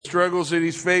struggles that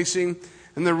he's facing,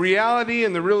 and the reality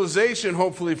and the realization,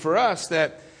 hopefully for us,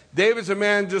 that David's a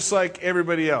man just like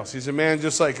everybody else. He's a man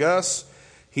just like us.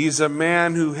 He's a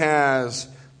man who has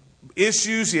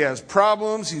issues. He has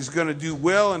problems. He's going to do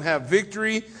well and have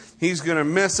victory. He's going to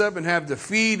mess up and have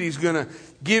defeat. He's going to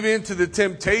give in to the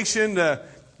temptation to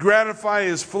gratify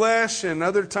his flesh. And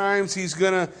other times he's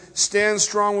going to stand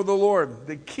strong with the Lord.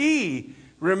 The key,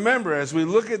 remember, as we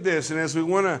look at this and as we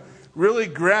want to really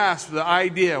grasp the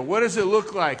idea, what does it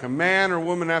look like, a man or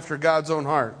woman after God's own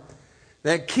heart?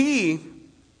 That key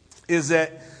is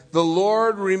that the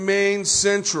Lord remains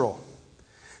central.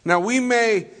 Now, we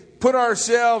may put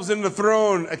ourselves in the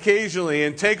throne occasionally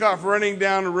and take off running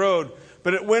down the road,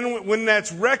 but when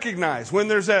that's recognized, when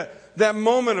there's that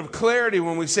moment of clarity,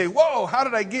 when we say, whoa, how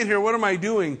did I get here? What am I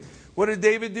doing? What did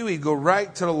David do? He'd go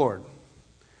right to the Lord.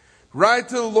 Right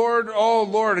to the Lord. Oh,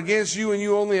 Lord, against you and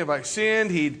you only have I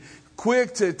sinned. He'd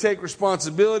quick to take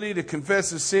responsibility, to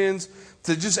confess his sins,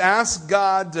 to just ask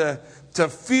God to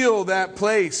fill that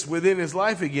place within his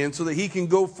life again so that he can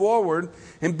go forward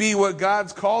and be what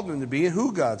God's called him to be and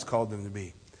who God's called him to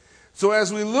be. So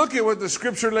as we look at what the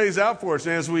Scripture lays out for us,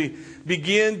 and as we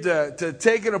begin to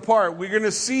take it apart, we're going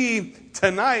to see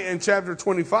tonight in chapter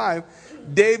 25,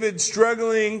 David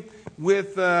struggling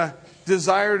with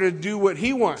desire to do what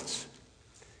he wants.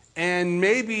 And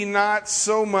maybe not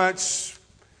so much,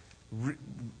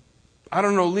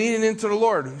 leaning into the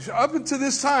Lord. Up until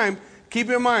this time, keep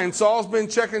in mind, Saul's been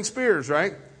checking spears,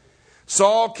 right?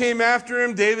 Saul came after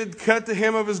him. David cut the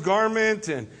hem of his garment.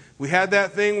 And we had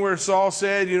that thing where Saul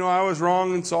said, I was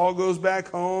wrong. And Saul goes back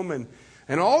home.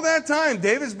 And all that time,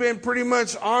 David's been pretty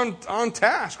much on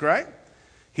task, right?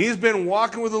 He's been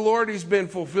walking with the Lord. He's been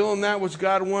fulfilling that which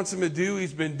God wants him to do.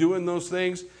 He's been doing those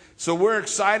things. So we're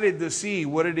excited to see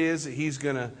what it is that he's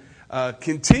going to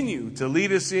continue to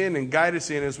lead us in and guide us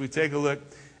in as we take a look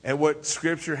at what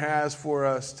Scripture has for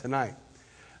us tonight.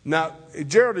 Now,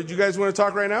 Gerald, did you guys want to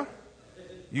talk right now?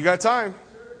 You got time?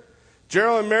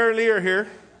 Gerald and Mary Lee are here.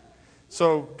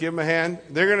 So give them a hand.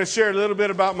 They're going to share a little bit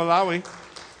about Malawi.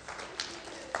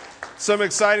 Some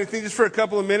exciting things just for a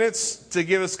couple of minutes to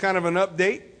give us kind of an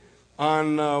update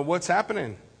on what's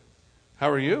happening. How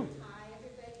are you?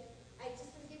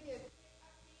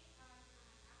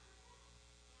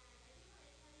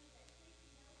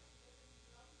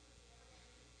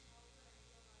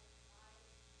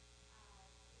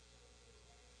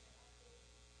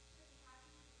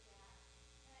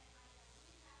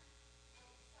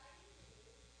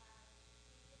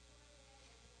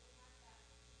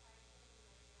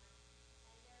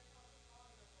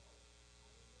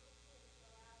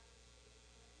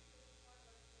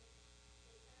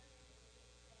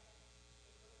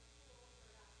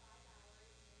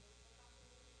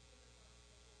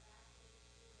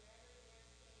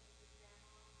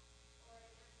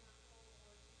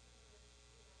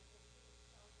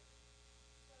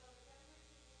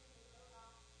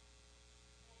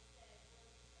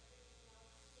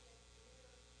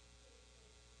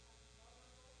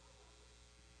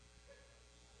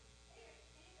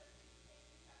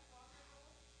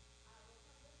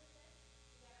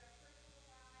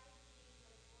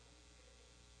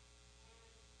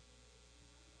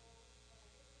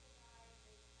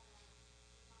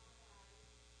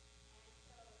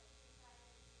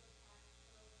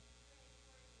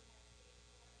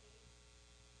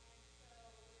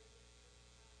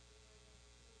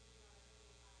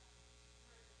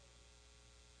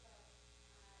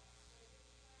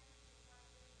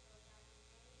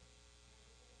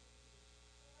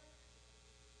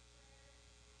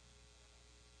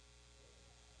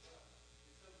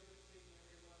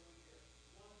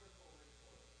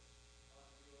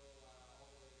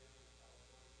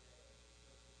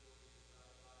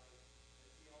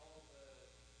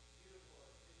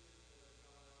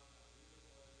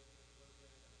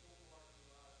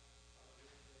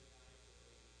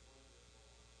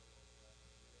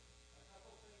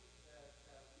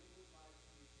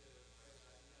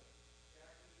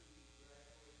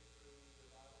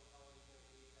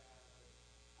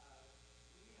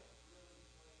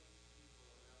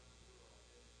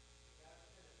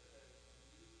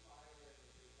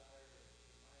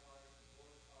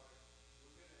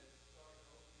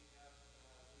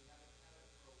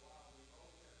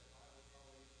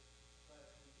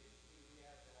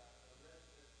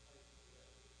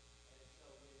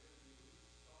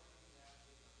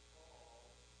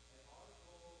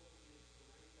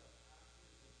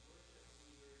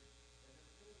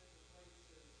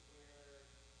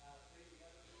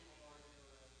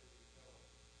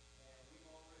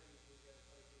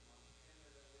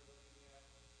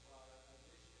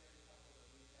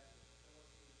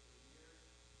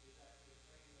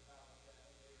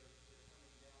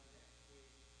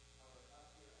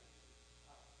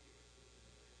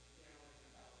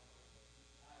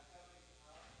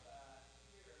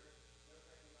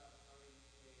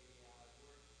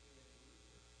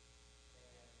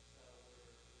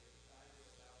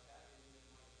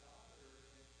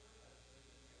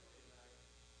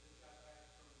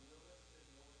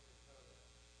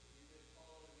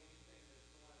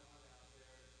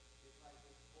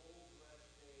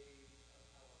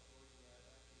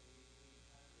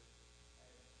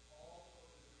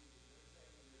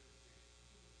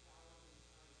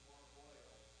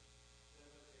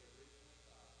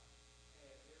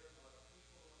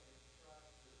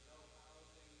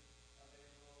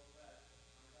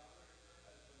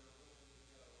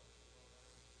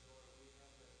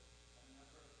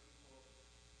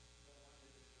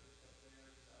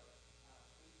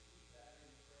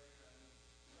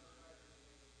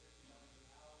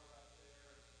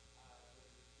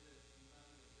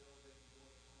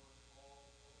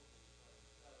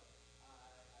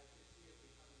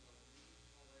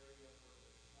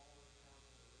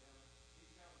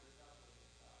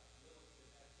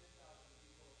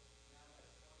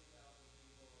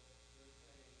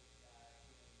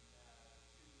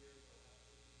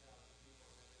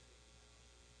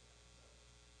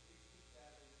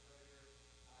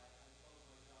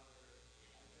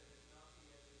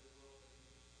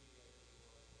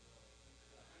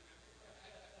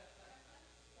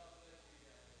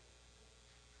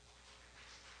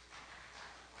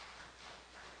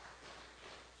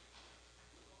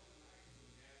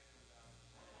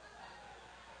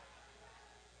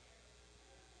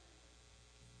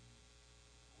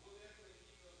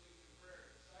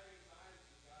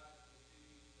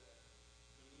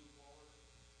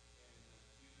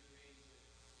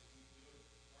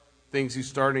 things he's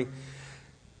starting.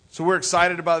 So we're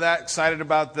excited about that, excited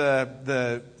about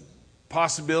the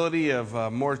possibility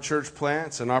of more church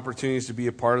plants and opportunities to be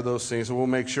a part of those things. And we'll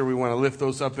make sure we want to lift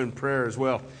those up in prayer as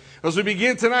well. As we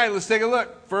begin tonight, let's take a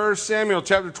look. 1 Samuel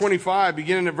chapter 25,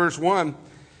 beginning at verse 1.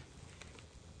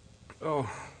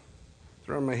 Oh, it's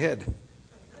around my head.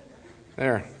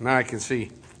 There, now I can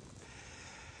see.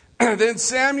 Then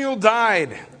Samuel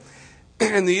died,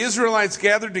 and the Israelites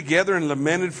gathered together and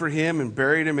lamented for him and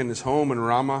buried him in his home in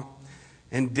Ramah.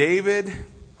 And David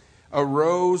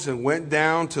arose and went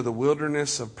down to the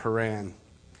wilderness of Paran.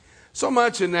 So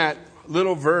much in that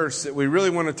little verse that we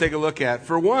really want to take a look at.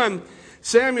 For one,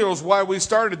 Samuel's why we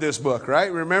started this book,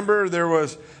 right? Remember, there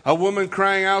was a woman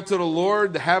crying out to the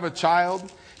Lord to have a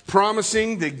child,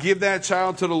 promising to give that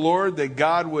child to the Lord, that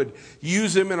God would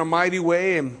use him in a mighty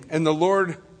way, and the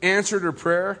Lord answered her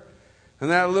prayer. And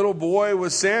that little boy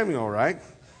was Samuel, right?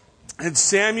 And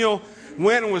Samuel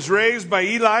went and was raised by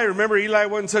Eli. Remember, Eli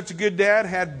wasn't such a good dad,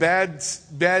 had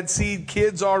bad seed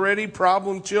kids already,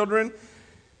 problem children.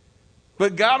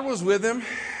 But God was with him.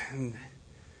 And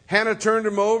Hannah turned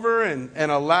him over and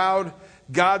allowed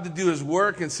God to do his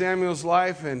work in Samuel's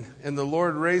life. And the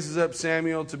Lord raises up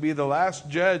Samuel to be the last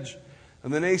judge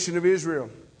of the nation of Israel.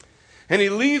 And he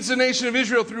leads the nation of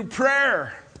Israel through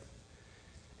prayer.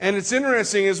 And it's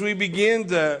interesting as we begin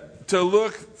to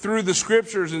look through the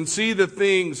scriptures and see the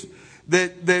things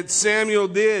that Samuel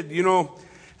did. You know,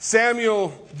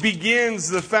 Samuel begins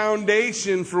the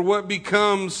foundation for what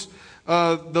becomes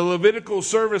the Levitical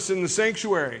service in the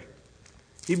sanctuary.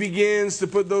 He begins to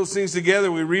put those things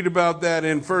together. We read about that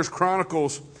in 1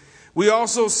 Chronicles. We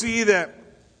also see that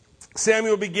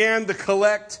Samuel began to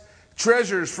collect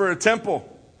treasures for a temple.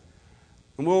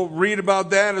 And we'll read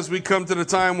about that as we come to the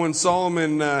time when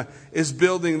Solomon is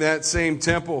building that same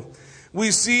temple.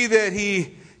 We see that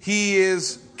he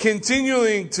is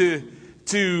continuing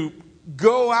to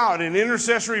go out in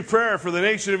intercessory prayer for the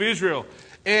nation of Israel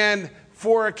and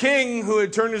for a king who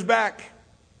had turned his back,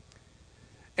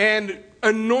 and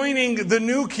anointing the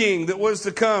new king that was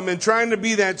to come and trying to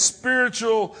be that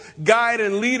spiritual guide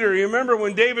and leader. You remember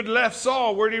when David left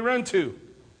Saul, where did he run to?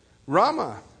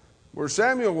 Ramah, where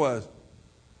Samuel was.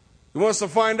 He wants to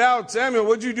find out, Samuel,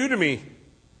 what'd you do to me?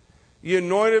 You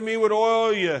anointed me with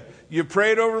oil. You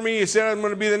prayed over me. You said I'm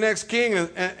going to be the next king.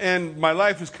 And my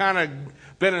life has kind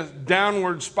of been a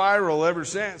downward spiral ever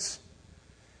since.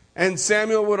 And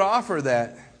Samuel would offer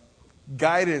that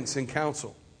guidance and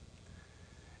counsel.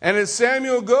 And as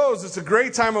Samuel goes, it's a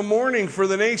great time of mourning for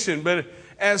the nation. But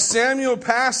as Samuel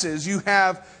passes, you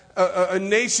have a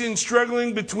nation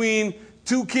struggling between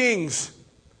two kings.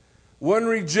 One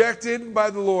rejected by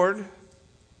the Lord,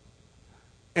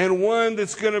 and one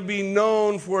that's going to be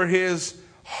known for his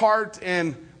heart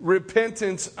and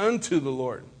repentance unto the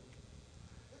Lord.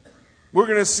 We're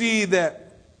going to see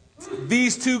that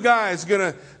these two guys,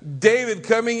 David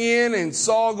coming in and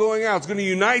Saul going out, it's going to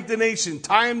unite the nation,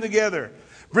 tie them together,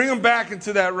 bring them back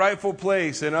into that rightful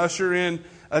place, and usher in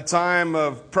a time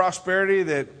of prosperity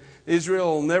that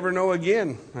Israel will never know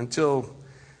again until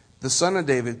the Son of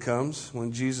David comes,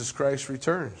 when Jesus Christ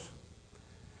returns.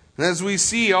 And as we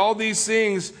see all these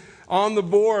things on the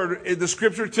board, the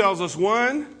scripture tells us,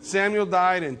 1, Samuel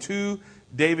died, and 2,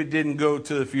 David didn't go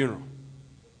to the funeral.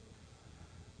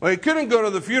 Well, he couldn't go to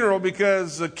the funeral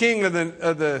because the king of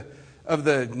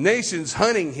the nation's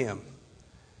hunting him.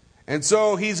 And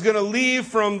so he's going to leave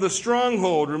from the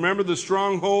stronghold. Remember the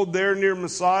stronghold there near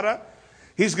Masada?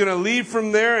 He's going to leave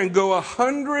from there and go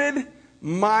 100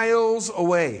 miles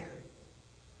away.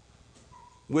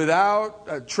 Without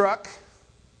a truck,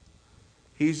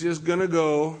 he's just going to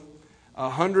go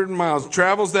 100 miles.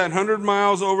 Travels that 100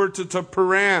 miles over to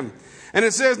Paran. And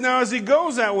it says, now as he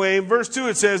goes that way, in verse 2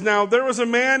 it says, now there was a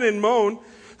man in Mon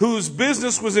whose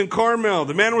business was in Carmel.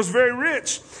 The man was very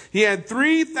rich. He had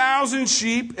 3,000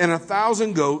 sheep and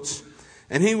 1,000 goats,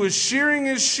 and he was shearing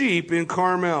his sheep in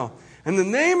Carmel. And the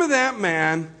name of that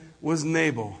man was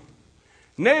Nabal.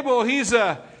 Nabal, he's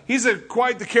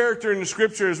quite the character in the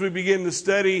scripture as we begin to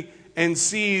study and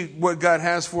see what God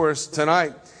has for us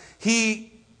tonight.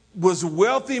 He was a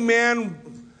wealthy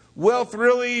man, wealth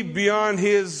really beyond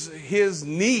his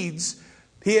needs.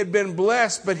 He had been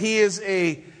blessed, but he is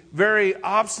a very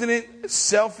obstinate,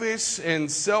 selfish, and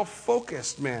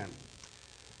self-focused man.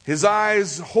 His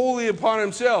eyes wholly upon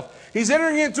himself. He's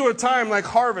entering into a time like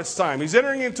harvest time. He's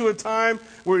entering into a time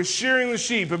where he's shearing the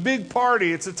sheep, a big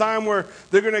party. It's a time where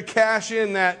they're going to cash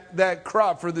in that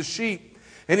crop for the sheep.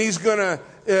 And he's going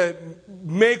to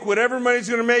make whatever money he's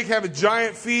going to make, have a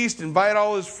giant feast, invite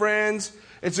all his friends.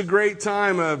 It's a great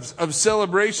time of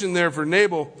celebration there for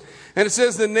Nabal. And it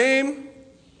says the name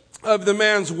of the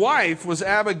man's wife was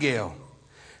Abigail.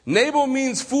 Nabal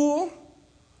means fool.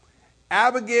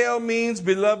 Abigail means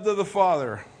beloved of the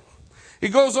Father. He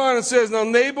goes on and says, now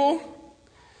Nabal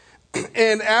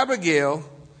and Abigail,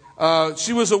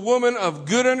 she was a woman of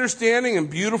good understanding and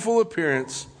beautiful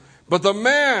appearance. But the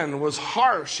man was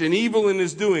harsh and evil in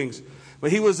his doings.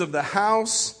 But he was of the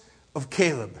house of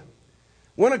Caleb.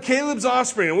 One of Caleb's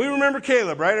offspring. And we remember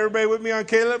Caleb, right? Everybody with me on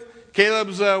Caleb?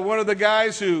 Caleb's one of the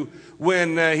guys who,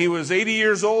 when he was 80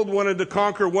 years old, wanted to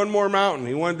conquer one more mountain.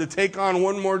 He wanted to take on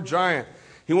one more giant.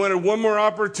 He wanted one more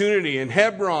opportunity in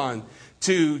Hebron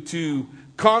to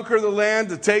conquer the land,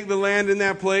 to take the land in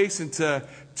that place, and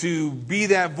to be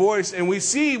that voice. And we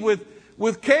see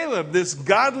with Caleb this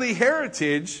godly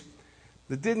heritage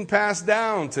that didn't pass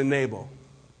down to Nabal.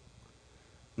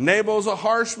 Nabal's a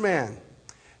harsh man.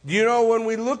 Do you know, when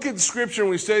we look at Scripture and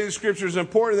we study the Scripture, it's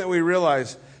important that we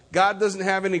realize God doesn't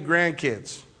have any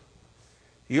grandkids.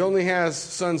 He only has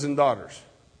sons and daughters.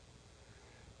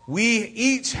 We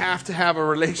each have to have a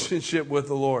relationship with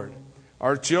the Lord.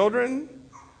 Our children,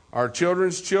 our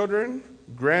children's children,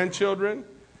 grandchildren,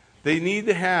 they need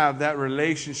to have that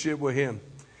relationship with Him.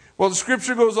 Well, the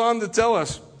Scripture goes on to tell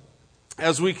us,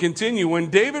 as we continue,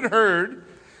 when David heard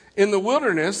in the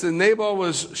wilderness that Nabal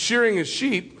was shearing his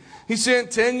sheep, he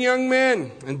sent 10 young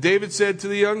men. And David said to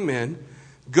the young men,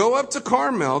 go up to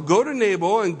Carmel, go to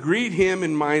Nabal, and greet him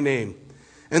in my name.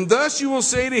 And thus you will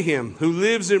say to him, who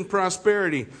lives in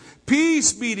prosperity,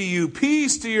 peace be to you,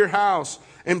 peace to your house,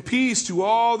 and peace to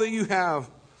all that you have.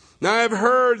 Now I have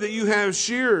heard that you have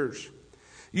shearers.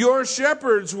 Your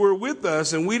shepherds were with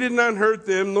us, and we did not hurt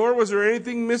them, nor was there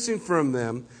anything missing from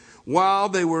them while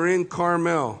they were in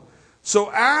Carmel.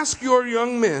 So ask your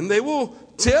young men, they will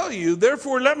tell you.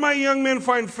 Therefore, let my young men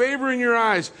find favor in your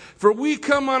eyes, for we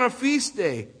come on a feast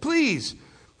day. Please,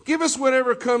 give us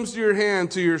whatever comes to your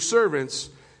hand, to your servants,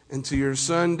 and to your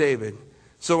son David.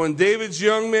 So when David's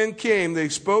young men came, they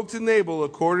spoke to Nabal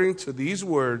according to these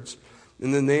words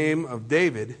in the name of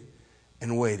David,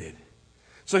 and waited.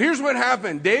 So here's what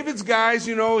happened. David's guys,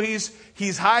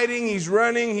 he's hiding, he's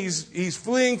running, he's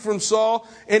fleeing from Saul.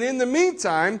 And in the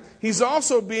meantime, he's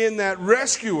also being that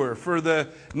rescuer for the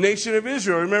nation of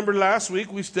Israel. Remember last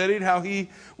week we studied how he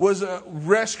was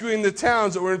rescuing the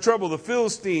towns that were in trouble, the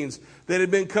Philistines that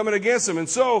had been coming against him. And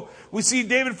so we see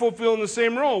David fulfilling the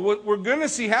same role. What we're going to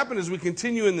see happen as we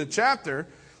continue in the chapter,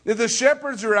 that the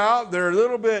shepherds are out, they're a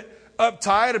little bit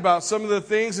uptight about some of the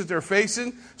things that they're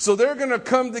facing. So they're going to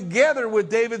come together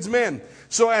with David's men.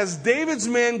 So as David's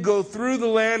men go through the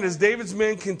land, as David's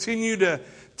men continue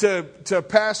to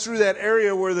pass through that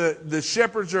area where the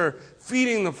shepherds are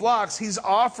feeding the flocks, he's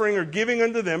offering or giving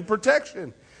unto them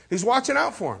protection. He's watching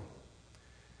out for them.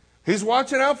 He's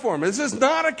watching out for them. This is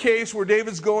not a case where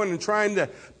David's going and trying to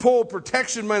pull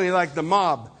protection money like the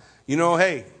mob.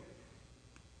 Hey,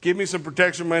 give me some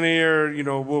protection money, or,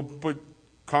 we'll put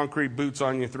concrete boots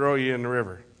on you, throw you in the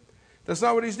river. That's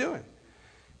not what he's doing.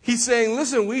 He's saying,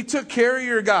 listen, we took care of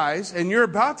your guys, and you're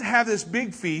about to have this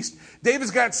big feast.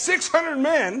 David's got 600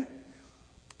 men,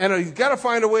 and he's got to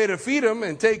find a way to feed them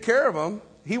and take care of them.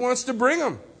 He wants to bring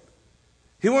them.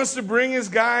 He wants to bring his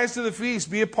guys to the feast,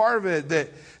 be a part of it,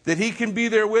 that he can be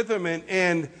there with them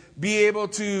and be able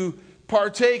to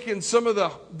partake in some of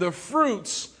the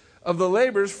fruits of the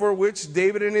labors for which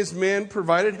David and his men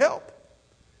provided help.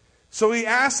 So he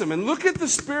asks them, and look at the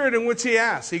spirit in which he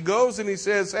asks. He goes and he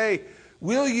says, hey,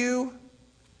 will you?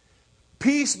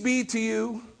 Peace be to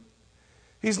you.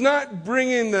 He's not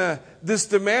bringing this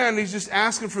demand. He's just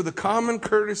asking for the common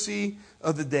courtesy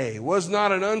of the day. It was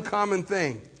not an uncommon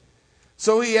thing.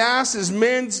 So he asks, his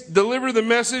men deliver the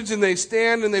message, and they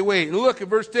stand and they wait. And look at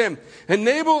verse 10. And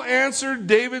Nabal answered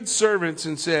David's servants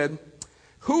and said,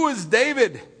 who is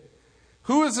David?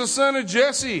 Who is the son of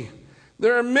Jesse?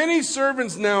 There are many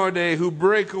servants nowadays who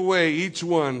break away, each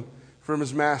one from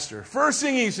his master. First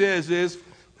thing he says is,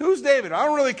 who's David? I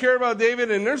don't really care about David,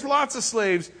 and there's lots of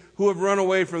slaves who have run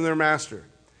away from their master.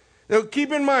 Now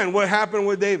keep in mind what happened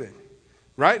with David,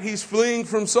 right? He's fleeing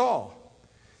from Saul.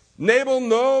 Nabal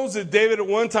knows that David at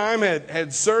one time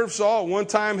had served Saul, at one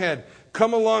time had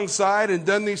come alongside and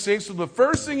done these things. So the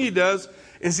first thing he does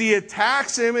is he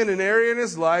attacks him in an area in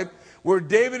his life where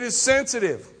David is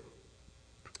sensitive.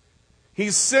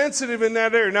 He's sensitive in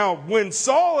that area. Now, when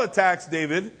Saul attacks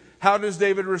David, how does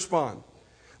David respond?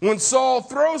 When Saul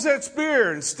throws that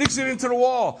spear and sticks it into the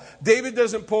wall, David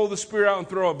doesn't pull the spear out and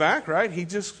throw it back, right? He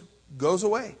just goes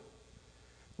away,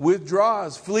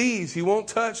 withdraws, flees. He won't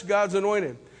touch God's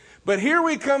anointed. But here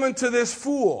we come into this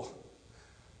fool,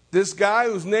 this guy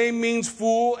whose name means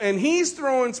fool, and he's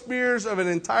throwing spears of an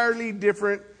entirely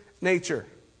different nature.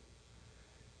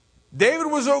 David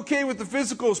was okay with the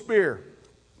physical spear.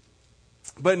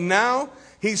 But now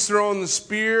he's throwing the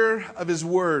spear of his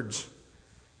words.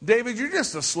 David, you're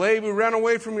just a slave who ran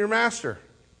away from your master.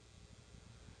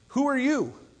 Who are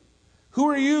you? Who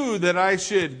are you that I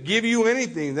should give you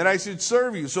anything, that I should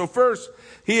serve you? So first,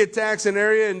 he attacks an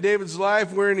area in David's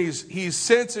life wherein he's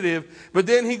sensitive, but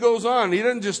then he goes on. He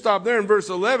doesn't just stop there in verse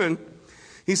 11.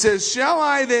 He says, shall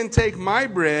I then take my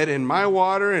bread and my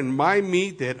water and my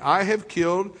meat that I have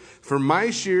killed for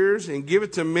my shears and give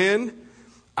it to men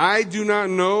I do not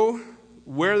know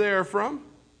where they are from?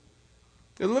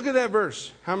 And look at that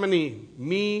verse. How many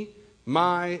me,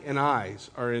 my, and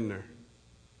I's are in there?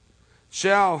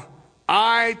 Shall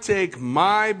I take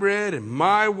my bread and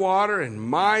my water and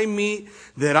my meat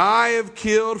that I have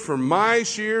killed for my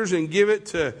shears and give it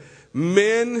to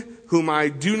men whom I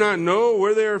do not know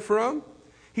where they are from?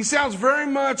 He sounds very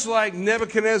much like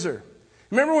Nebuchadnezzar.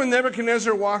 Remember when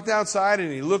Nebuchadnezzar walked outside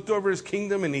and he looked over his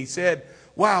kingdom and he said,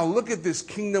 wow, look at this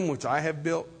kingdom which I have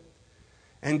built.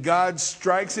 And God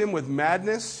strikes him with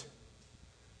madness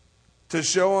to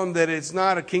show him that it's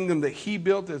not a kingdom that he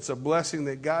built, it's a blessing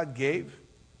that God gave.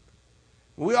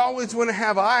 We always want to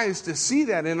have eyes to see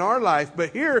that in our life.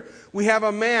 But here we have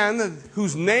a man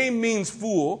whose name means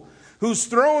fool, who's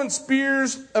throwing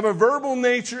spears of a verbal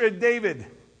nature at David.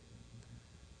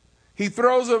 He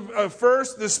throws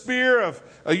first the spear of,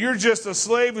 you're just a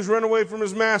slave who's run away from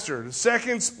his master. The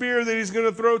second spear that he's going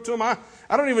to throw to him, I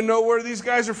don't even know where these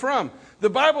guys are from. The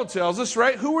Bible tells us,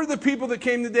 right? Who were the people that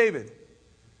came to David?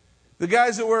 The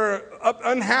guys that were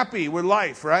unhappy with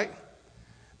life, right?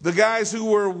 The guys who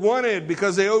were wanted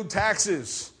because they owed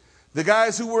taxes. The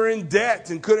guys who were in debt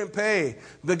and couldn't pay.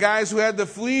 The guys who had to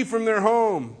flee from their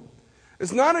home.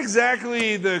 It's not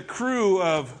exactly the crew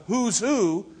of who's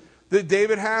who that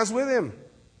David has with him.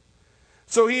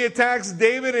 So he attacks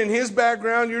David in his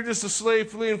background. You're just a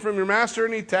slave fleeing from your master.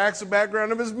 And he attacks the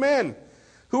background of his men.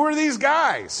 Who are these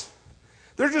guys?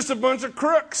 They're just a bunch of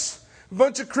crooks, a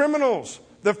bunch of criminals.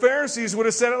 The Pharisees would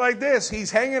have said it like this. He's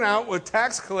hanging out with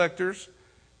tax collectors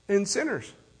and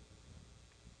sinners.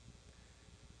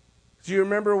 Do you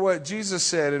remember what Jesus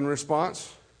said in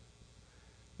response?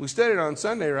 We studied on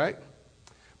Sunday, right?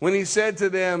 When he said to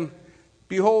them,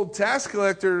 behold, tax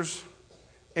collectors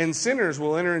and sinners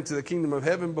will enter into the kingdom of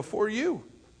heaven before you.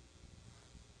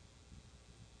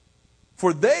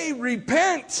 For they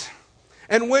repent.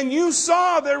 And when you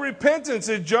saw their repentance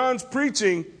at John's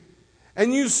preaching,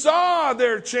 and you saw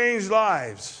their changed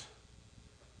lives,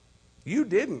 you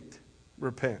didn't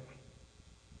repent.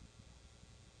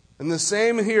 And the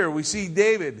same here, we see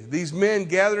David, these men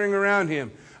gathering around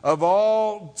him of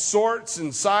all sorts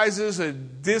and sizes, a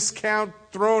discount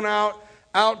thrown out,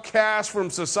 outcast from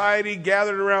society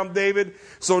gathered around David.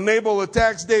 So Nabal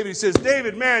attacks David. He says,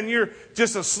 David, man, you're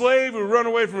just a slave who run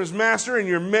away from his master, and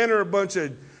your men are a bunch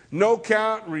of no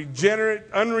count,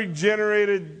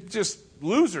 unregenerated, just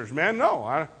losers, man.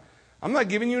 No, I'm not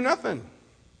giving you nothing.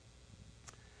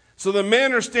 So the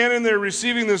men are standing there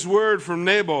receiving this word from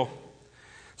Nabal.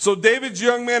 So David's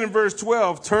young men in verse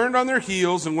 12 turned on their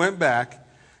heels and went back,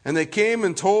 and they came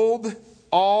and told him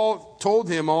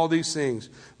all these things.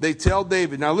 They tell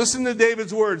David. Now listen to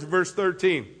David's words, verse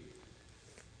 13.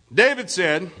 David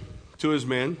said to his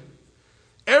men,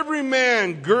 every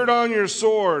man gird on your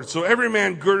sword. So every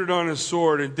man girded on his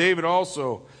sword, and David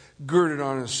also girded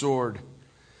on his sword.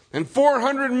 And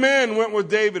 400 men went with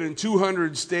David, and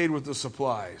 200 stayed with the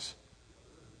supplies.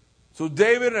 So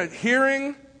David,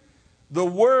 hearing the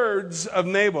words of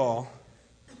Nabal,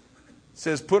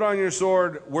 says, put on your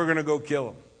sword, we're going to go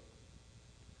kill him.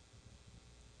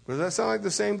 Does that sound like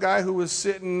the same guy who was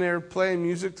sitting there playing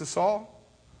music to Saul?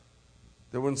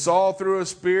 That when Saul threw a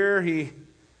spear,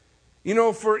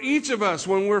 for each of us,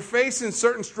 when we're facing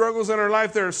certain struggles in our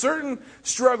life, there are certain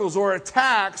struggles or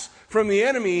attacks from the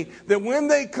enemy that when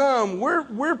they come,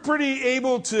 we're pretty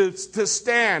able to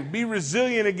stand, be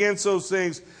resilient against those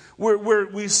things. We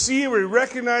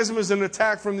recognize them as an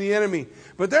attack from the enemy.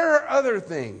 But there are other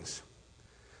things.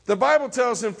 The Bible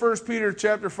tells in 1 Peter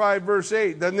chapter 5, verse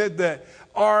 8, doesn't it, that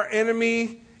our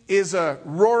enemy is a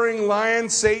roaring lion,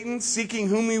 Satan, seeking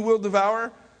whom he will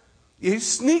devour. He's a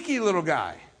sneaky little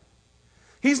guy.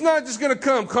 He's not just going to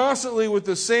come constantly with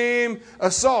the same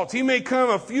assault. He may come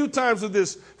a few times with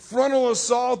this frontal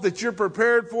assault that you're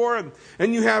prepared for,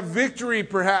 and you have victory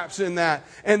perhaps in that.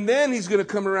 And then he's going to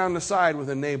come around the side with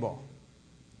a Nabal.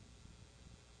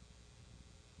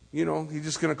 He's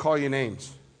just going to call you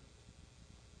names.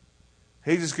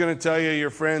 He's just going to tell you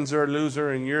your friends are a loser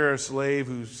and you're a slave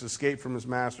who's escaped from his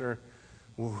master.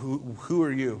 Well, who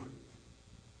are you?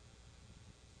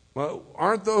 Well,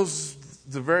 aren't those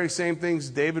the very same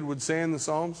things David would say in the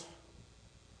Psalms?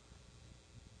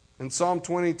 In Psalm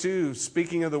 22,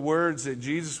 speaking of the words that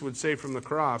Jesus would say from the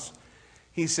cross,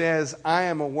 he says, I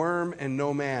am a worm and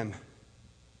no man.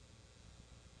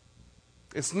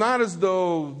 It's not as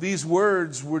though these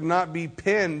words would not be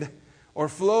penned or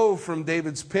flow from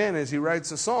David's pen as he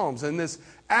writes the Psalms. And this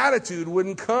attitude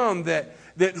wouldn't come that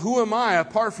who am I?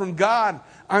 Apart from God,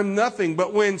 I'm nothing.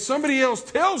 But when somebody else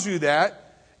tells you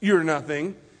that you're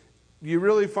nothing, you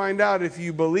really find out if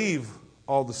you believe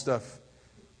all the stuff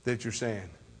that you're saying.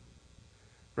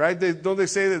 Right? Don't they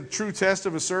say that the true test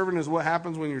of a servant is what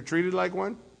happens when you're treated like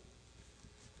one?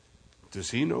 Does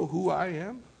he know who I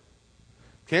am?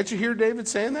 Can't you hear David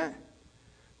saying that?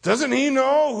 Doesn't he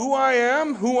know who I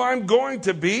am, who I'm going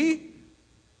to be?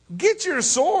 Get your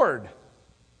sword.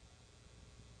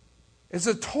 It's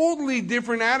a totally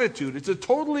different attitude. It's a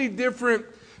totally different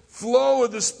flow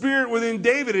of the Spirit within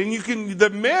David. And the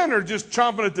men are just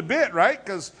chomping at the bit, right?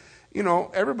 Because,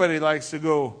 everybody likes to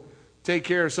go take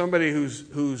care of somebody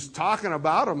who's talking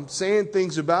about them, saying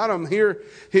things about them. Here,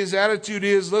 his attitude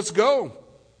is, let's go.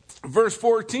 Verse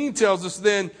 14 tells us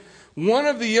then, one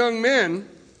of the young men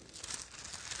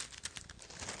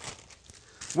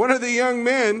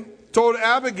told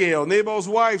Abigail, Nabal's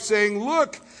wife, saying,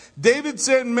 look, David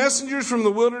sent messengers from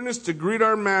the wilderness to greet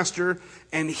our master,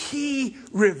 and he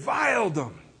reviled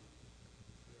them.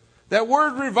 That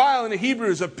word revile in the Hebrew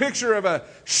is a picture of a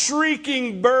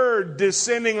shrieking bird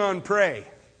descending on prey.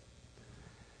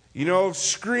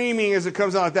 Screaming as it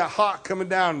comes out, like that hawk coming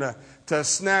down to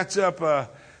snatch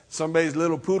up somebody's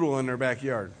little poodle in their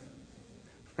backyard.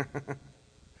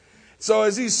 So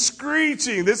as he's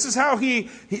screeching, this is how he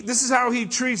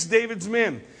treats David's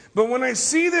men. But when I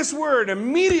see this word,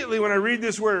 immediately when I read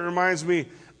this word, it reminds me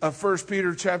of 1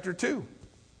 Peter chapter 2.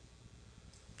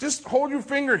 Just hold your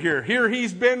finger here. Here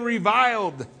he's been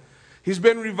reviled. He's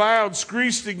been reviled,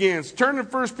 screeched against. Turn to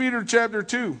 1 Peter chapter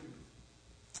 2.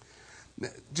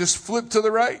 Just flip to the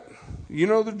right. You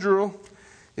know the drill.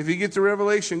 If you get to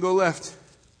Revelation, go left.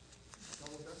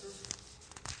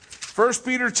 1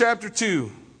 Peter chapter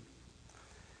 2.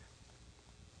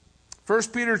 1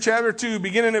 Peter chapter 2,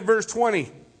 beginning at verse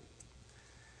 20.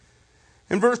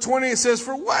 In verse 20 it says,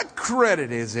 for what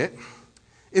credit is it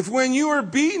if when you are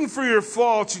beaten for your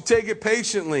faults you take it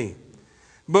patiently?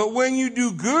 But when you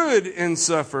do good and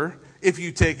suffer, if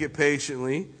you take it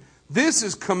patiently, this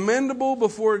is commendable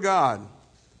before God.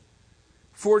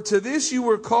 For to this you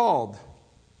were called,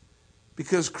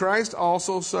 because Christ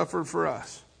also suffered for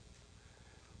us.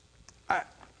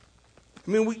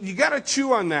 You got to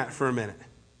chew on that for a minute.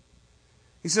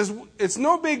 He says, it's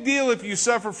no big deal if you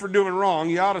suffer for doing wrong.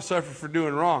 You ought to suffer for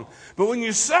doing wrong. But when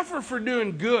you suffer for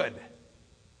doing good.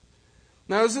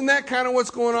 Now, isn't that kind of what's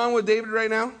going on with David right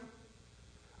now?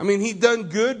 He'd done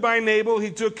good by Nabal. He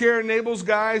took care of Nabal's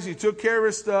guys. He took care of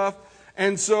his stuff.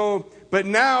 But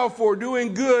now for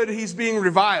doing good, he's being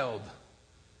reviled.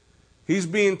 He's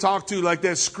being talked to like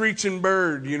that screeching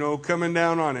bird, coming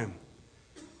down on him.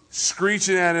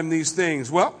 Screeching at him these things.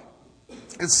 Well,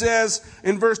 it says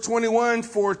in verse 21,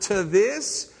 for to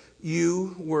this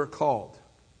you were called.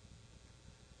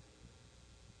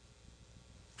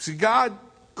 See, God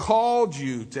called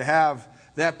you to have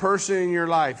that person in your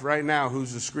life right now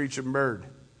who's a screeching bird.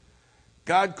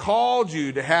 God called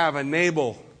you to have a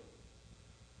Nabal.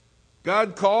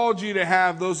 God called you to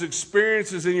have those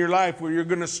experiences in your life where you're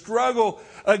going to struggle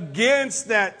against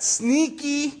that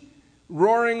sneaky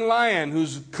roaring lion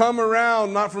who's come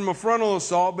around not from a frontal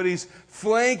assault, but he's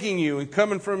flanking you and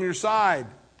coming from your side.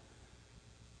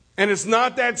 And it's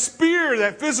not that spear,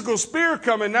 that physical spear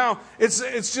coming now.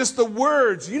 It's just the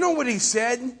words. You know what he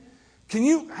said?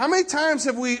 How many times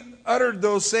have we uttered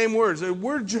those same words?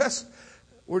 We're just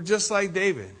like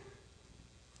David.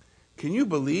 Can you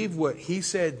believe what he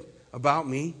said about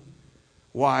me?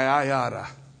 Why, I oughta.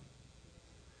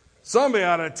 Somebody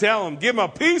ought to tell him, give him a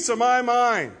piece of my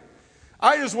mind.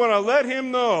 I just want to let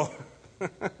him know.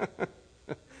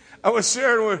 I was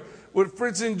sharing with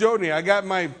Fritz and Jody. I got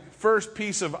my first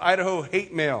piece of Idaho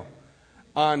hate mail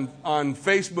on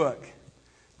Facebook.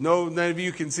 None of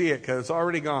you can see it because it's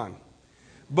already gone.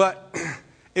 But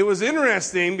it was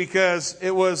interesting because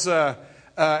it was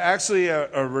actually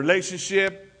a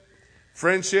relationship,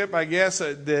 friendship, I guess,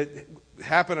 that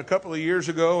happened a couple of years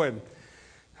ago. And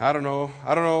I don't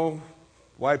know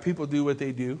why people do what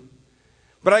they do.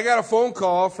 But I got a phone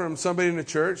call from somebody in the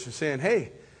church saying,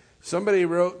 hey, somebody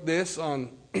wrote this on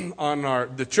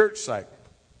the church site.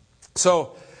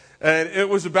 So it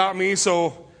was about me.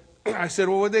 So I said,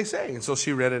 well, what'd they say? And so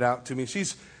she read it out to me.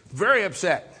 She's very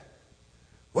upset.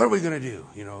 What are we going to do?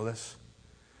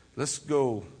 Let's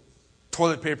go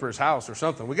toilet paper his house or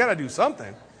something. We got to do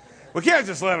something. We can't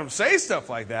just let them say stuff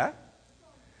like that.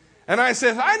 And I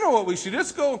said, I know what we should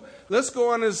do. Let's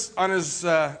go on his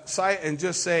site and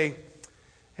just say,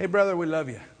 hey, brother, we love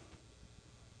you.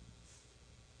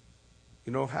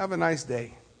 Have a nice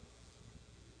day.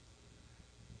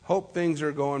 Hope things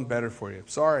are going better for you.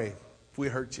 Sorry if we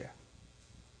hurt you.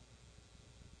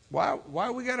 Why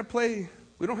we got to play?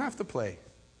 We don't have to play.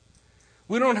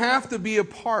 We don't have to be a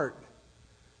part.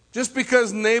 Just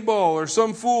because Nabal or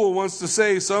some fool wants to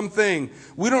say something,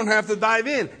 we don't have to dive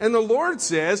in. And the Lord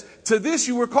says, to this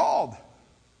you were called.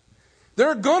 There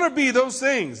are going to be those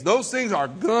things. Those things are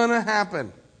going to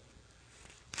happen.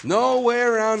 No way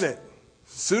around it.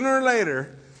 Sooner or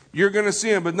later, you're going to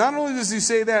see them. But not only does he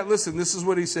say that, listen, this is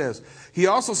what he says. He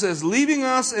also says, leaving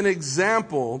us an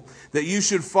example that you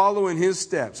should follow in his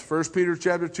steps. 1 Peter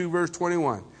chapter 2, verse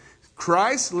 21.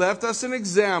 Christ left us an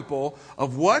example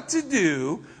of what to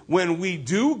do when we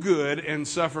do good and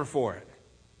suffer for it.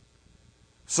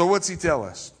 So what's he tell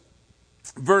us?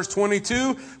 Verse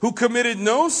 22, who committed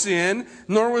no sin,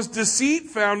 nor was deceit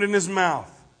found in his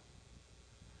mouth.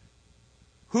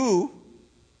 Who,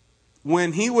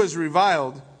 when he was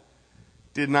reviled,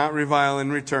 did not revile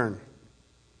in return.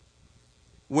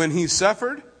 When he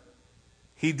suffered,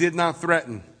 he did not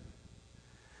threaten,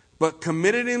 but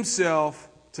committed himself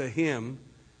to him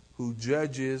who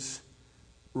judges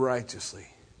righteously.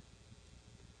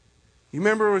 You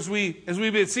remember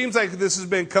it seems like this has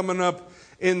been coming up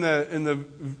in the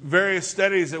various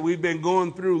studies that we've been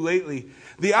going through lately.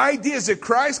 The idea is that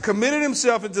Christ committed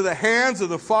himself into the hands of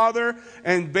the Father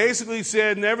and basically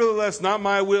said, nevertheless, not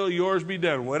my will, yours be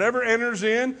done. Whatever enters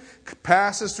in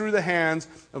passes through the hands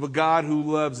of a God who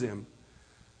loves him.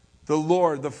 The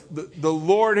Lord, the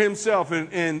Lord himself.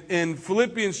 In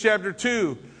Philippians chapter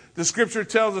 2, the scripture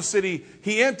tells us that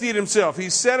he emptied himself. He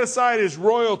set aside his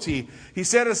royalty. He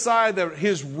set aside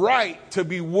his right to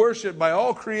be worshipped by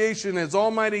all creation as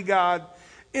Almighty God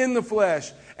in the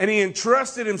flesh. And he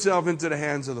entrusted himself into the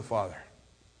hands of the Father.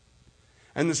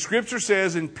 And the scripture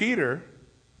says in Peter,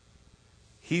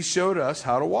 he showed us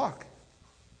how to walk.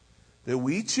 That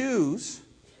we choose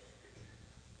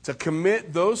to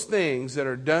commit those things that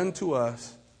are done to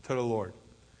us to the Lord.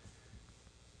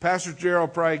 Pastor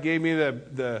Gerald probably gave me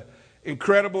the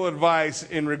incredible advice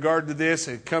in regard to this.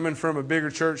 And coming from a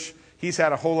bigger church, he's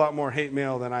had a whole lot more hate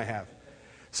mail than I have.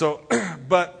 So,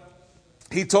 but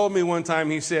he told me one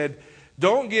time, he said,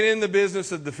 don't get in the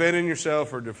business of defending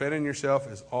yourself, or defending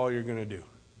yourself is all you're going to do.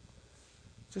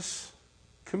 Just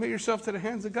commit yourself to the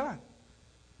hands of God.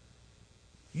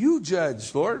 You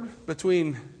judge, Lord,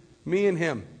 between me and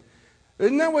him.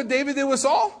 Isn't that what David did with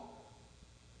Saul?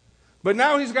 But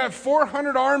now he's got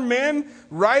 400 armed men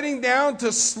riding down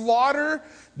to slaughter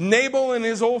Nabal and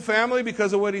his whole family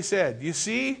because of what he said. You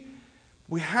see,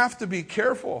 we have to be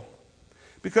careful.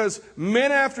 Because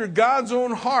men after God's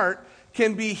own heart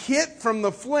can be hit from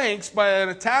the flanks by an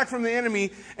attack from the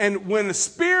enemy. And when a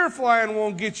spear flying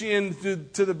won't get you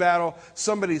into the battle,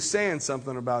 somebody's saying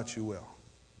something about you will.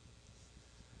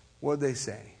 What'd they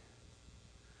say?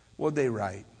 What'd they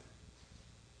write?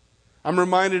 I'm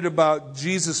reminded about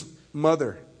Jesus'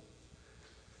 mother.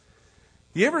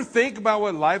 You ever think about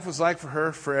what life was like for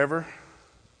her forever?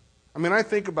 I mean, I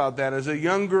think about that as a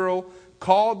young girl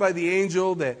called by the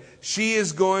angel that she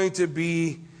is going to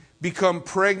become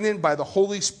pregnant by the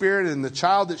Holy Spirit, and the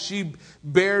child that she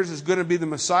bears is going to be the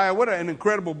Messiah. What an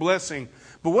incredible blessing.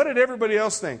 But what did everybody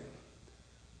else think?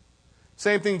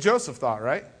 Same thing Joseph thought,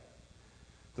 right?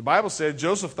 The Bible said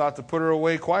Joseph thought to put her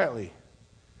away quietly.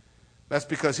 That's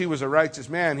because he was a righteous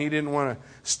man. He didn't want to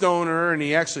stone her, and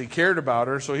he actually cared about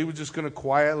her. So he was just going to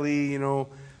quietly,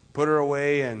 put her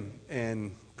away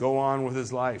and go on with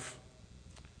his life.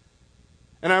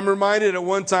 And I'm reminded at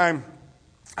one time,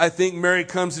 I think Mary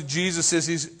comes to Jesus as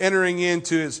he's entering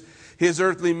into his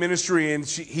earthly ministry, and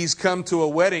he's come to a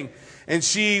wedding. And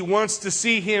she wants to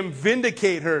see him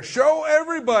vindicate her. Show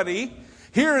everybody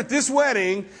here at this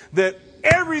wedding that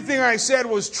everything I said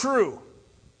was true.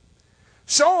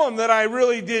 Show them that I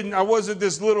wasn't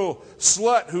this little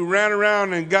slut who ran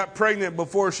around and got pregnant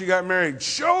before she got married.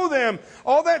 Show them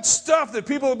all that stuff that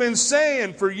people have been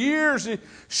saying for years.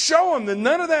 Show them that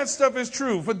none of that stuff is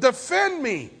true. But defend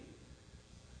me.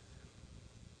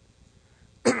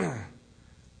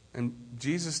 And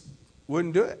Jesus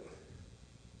wouldn't do it.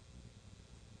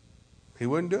 He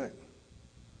wouldn't do it.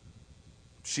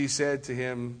 She said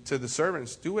to the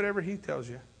servants, do whatever he tells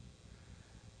you.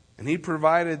 And he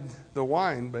provided the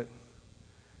wine, but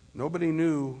nobody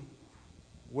knew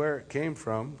where it came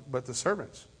from but the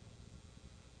servants.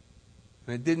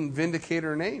 And it didn't vindicate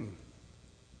her name.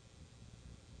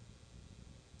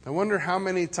 I wonder how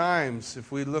many times,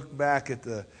 if we look back at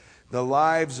the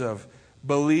lives of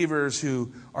believers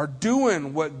who are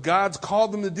doing what God's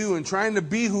called them to do and trying to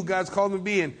be who God's called them to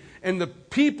be, and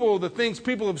the things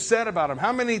people have said about them.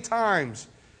 How many times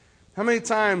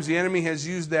the enemy has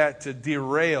used that to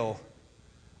derail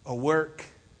a work?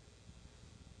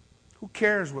 Who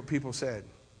cares what people said?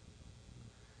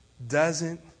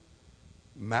 Doesn't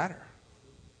matter.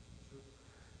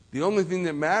 The only thing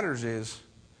that matters is,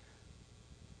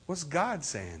 what's God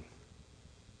saying?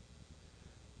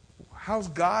 How's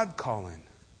God calling?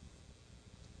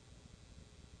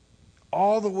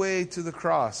 All the way to the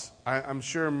cross. I'm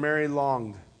sure Mary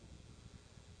longed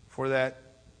for that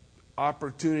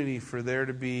opportunity for there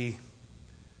to be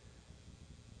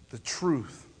the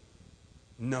truth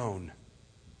known.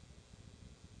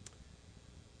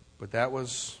 But that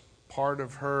was part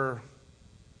of her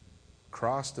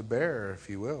cross to bear, if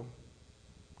you will.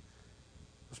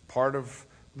 It was part of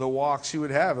the walk she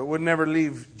would have. It would never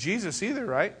leave Jesus either,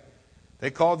 right? They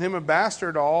called him a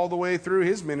bastard all the way through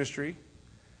his ministry.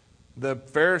 The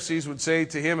Pharisees would say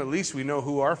to him, at least we know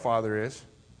who our Father is.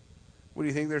 What do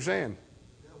you think they're saying?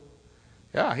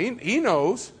 Yeah, he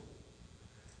knows.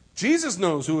 Jesus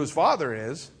knows who his Father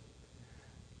is.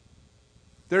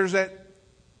 There's that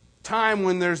time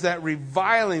when there's that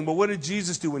reviling. But what did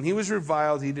Jesus do? When he was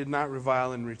reviled, he did not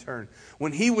revile in return.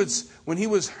 When he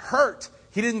was hurt,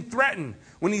 he didn't threaten.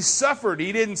 When he suffered,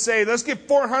 he didn't say, let's get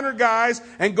 400 guys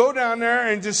and go down there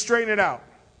and just straighten it out.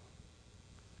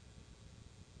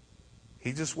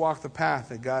 He just walked the path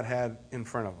that God had in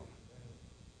front of him.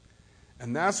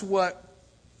 And that's what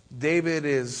David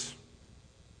is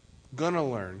going to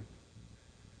learn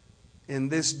in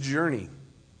this journey.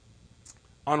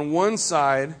 On one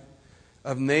side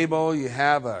of Nabal, you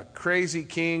have a crazy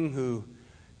king who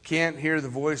can't hear the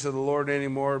voice of the Lord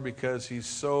anymore because he's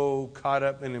so caught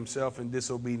up in himself and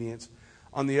disobedience.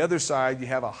 On the other side, you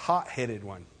have a hot-headed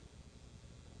one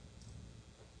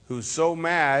who's so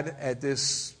mad at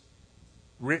this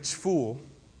rich fool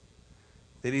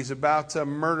that he's about to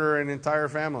murder an entire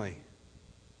family.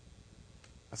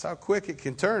 That's how quick it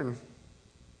can turn.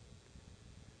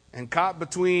 And caught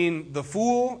between the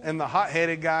fool and the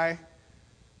hot-headed guy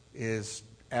is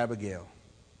Abigail.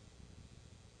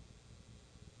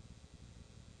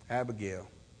 Abigail.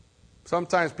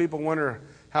 Sometimes people wonder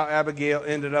how Abigail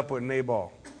ended up with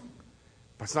Nabal.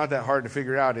 But it's not that hard to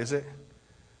figure out, is it?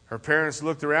 Her parents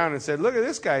looked around and said, look at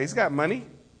this guy. He's got money.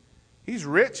 He's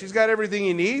rich. He's got everything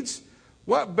he needs.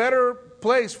 What better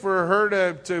place for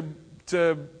her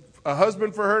to a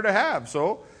husband for her to have?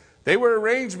 So they were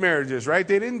arranged marriages, right?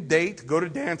 They didn't date, go to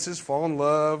dances, fall in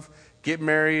love, get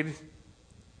married.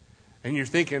 And you're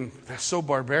thinking, that's so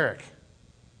barbaric.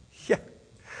 Yeah.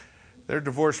 Their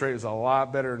divorce rate is a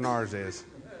lot better than ours is.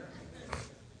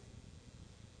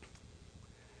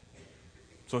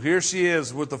 So here she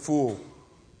is with the fool.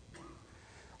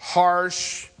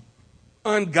 Harsh,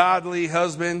 ungodly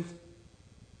husband.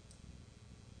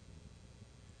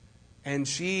 And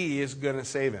she is going to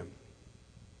save him.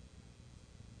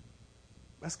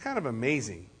 That's kind of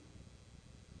amazing,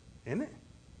 isn't it?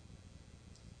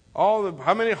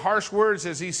 How many harsh words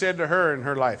has he said to her in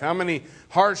her life? How many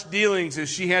harsh dealings has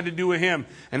she had to do with him?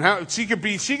 And how she could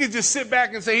just sit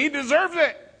back and say, he deserves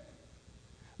it.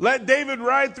 Let David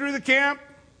ride through the camp.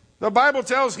 The Bible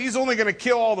tells he's only going to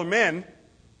kill all the men.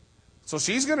 So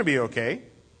she's going to be okay.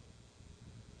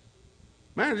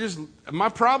 Man, my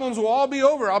problems will all be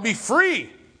over. I'll be free.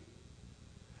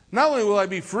 Not only will I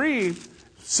be free,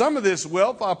 some of this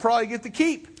wealth I'll probably get to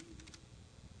keep.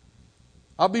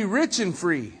 I'll be rich and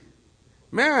free.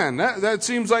 Man, that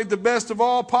seems like the best of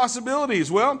all possibilities.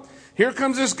 Well, here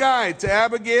comes this guy to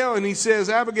Abigail, and he says,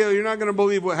 Abigail, you're not going to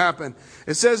believe what happened.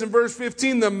 It says in verse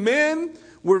 15, the men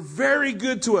were very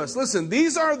good to us. Listen,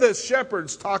 these are the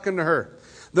shepherds talking to her.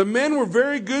 The men were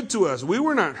very good to us. We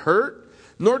were not hurt,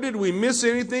 nor did we miss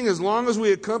anything as long as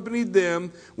we accompanied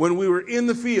them when we were in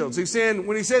the fields. He's saying,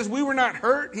 when he says we were not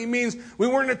hurt, he means we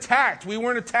weren't attacked. We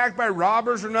weren't attacked by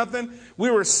robbers or nothing. We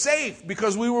were safe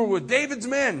because we were with David's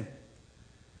men.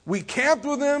 We camped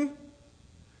with him.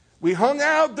 We hung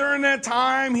out during that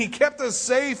time. He kept us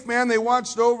safe, man. They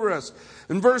watched over us.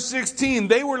 In verse 16,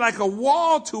 they were like a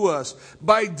wall to us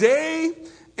by day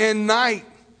and night.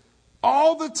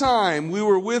 All the time we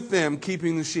were with them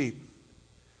keeping the sheep.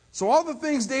 So all the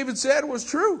things David said was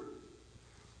true.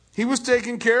 He was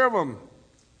taking care of them.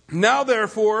 Now,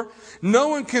 therefore,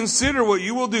 know and consider what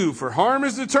you will do, for harm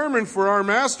is determined for our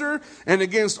master and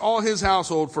against all his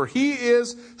household, for he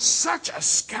is such a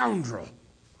scoundrel.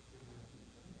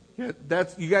 Yeah,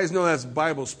 you guys know that's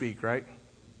Bible speak, right?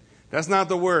 That's not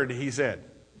the word he said.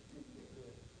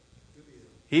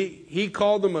 He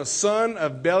called him a son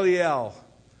of Belial.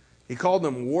 He called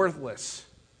them worthless.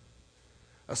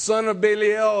 A son of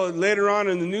Belial later on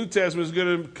in the New Testament is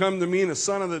going to come to mean a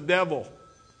son of the devil.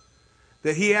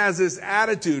 That he has this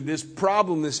attitude, this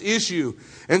problem, this issue.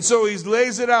 And so he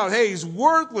lays it out. Hey, he's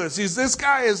worthless. This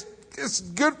guy is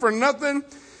good for nothing.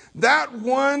 That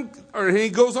one, or he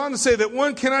goes on to say that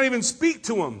one cannot even speak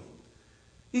to him.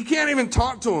 He can't even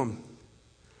talk to him.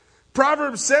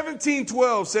 Proverbs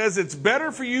 17:12 says it's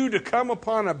better for you to come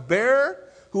upon a bear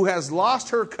who has lost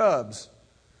her cubs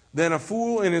than a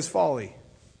fool in his folly.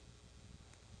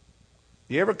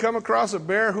 You ever come across a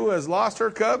bear who has lost her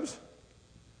cubs?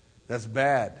 That's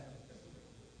bad.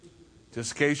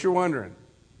 Just in case you're wondering.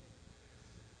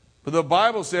 But the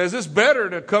Bible says it's better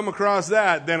to come across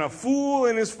that than a fool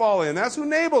in his folly. And that's who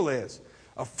Nabal is.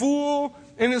 A fool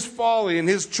in his folly. And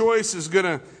his choice is going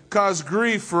to cause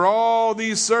grief for all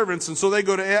these servants. And so they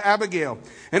go to Abigail.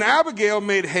 And Abigail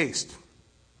made haste.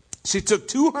 She took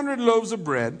 200 loaves of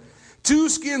bread, 2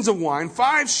 skins of wine,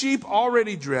 5 sheep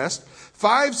already dressed,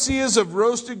 5 seahs of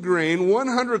roasted grain,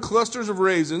 100 clusters of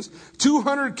raisins,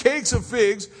 200 cakes of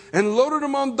figs, and loaded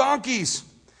them on donkeys.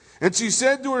 And she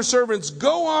said to her servants,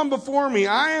 "Go on before me,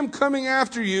 I am coming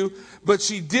after you." But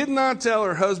she did not tell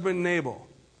her husband Nabal.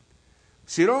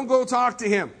 She don't go talk to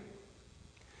him.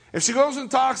 If she goes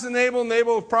and talks to Nabal,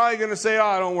 Nabal is probably going to say,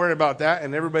 "Oh, don't worry about that,"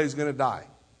 and everybody's going to die.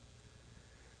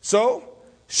 So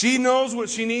she knows what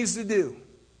she needs to do.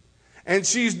 And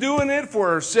she's doing it for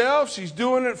herself, she's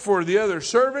doing it for the other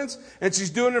servants, and she's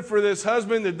doing it for this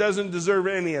husband that doesn't deserve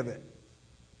any of it.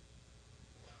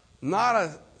 Not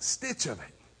a stitch of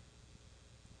it.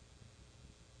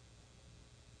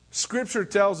 Scripture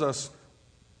tells us,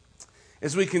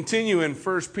 as we continue in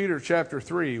 1 Peter chapter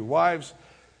 3, wives,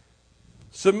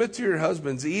 submit to your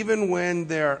husbands even when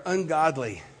they are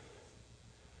ungodly.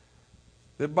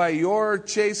 That by your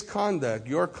chaste conduct,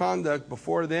 your conduct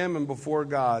before them and before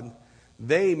God,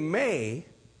 they may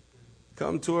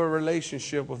come to a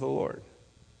relationship with the Lord.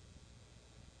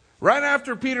 Right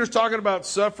after Peter's talking about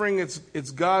suffering, it's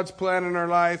God's plan in our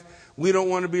life. We don't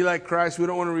want to be like Christ. We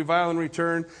don't want to revile and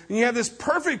return. And you have this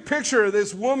perfect picture of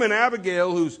this woman,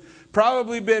 Abigail, who's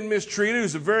probably been mistreated,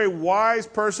 who's a very wise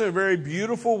person, a very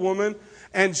beautiful woman.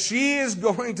 And she is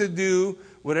going to do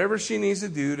whatever she needs to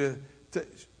do to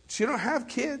she don't have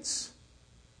kids.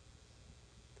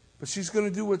 But she's going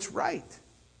to do what's right.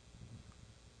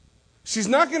 She's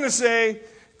not going to say,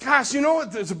 "Gosh, you know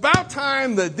what? It's about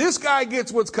time that this guy gets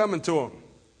what's coming to him."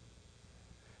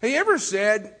 Have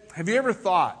you ever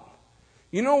thought,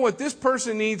 you know what this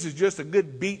person needs is just a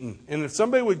good beating. And if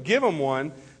somebody would give him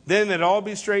one, then it'd all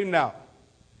be straightened out.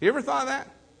 You ever thought of that?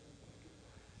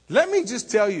 Let me just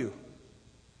tell you,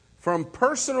 from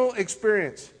personal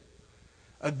experience,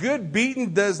 a good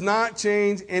beating does not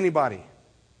change anybody.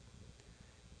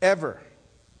 Ever.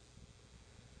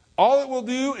 All it will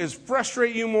do is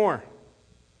frustrate you more.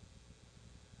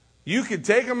 You could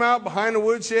take him out behind the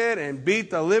woodshed and beat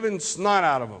the living snot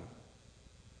out of him.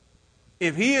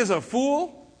 If he is a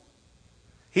fool,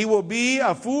 he will be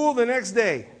a fool the next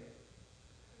day.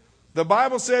 The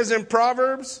Bible says in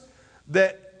Proverbs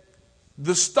that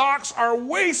the stocks are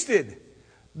wasted.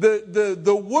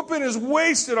 The whooping is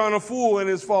wasted on a fool in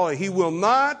his folly. He will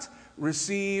not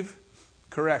receive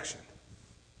correction.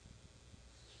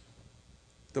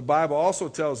 The Bible also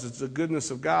tells us it's the goodness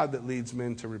of God that leads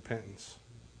men to repentance.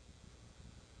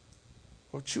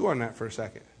 Well, chew on that for a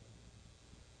second.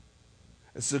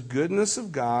 It's the goodness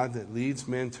of God that leads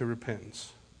men to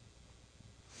repentance.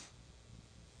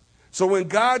 So when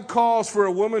God calls for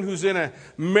a woman who's in a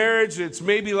marriage that's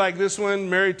maybe like this one,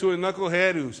 married to a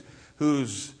knucklehead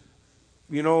who's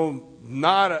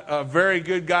not a very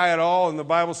good guy at all, and the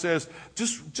Bible says,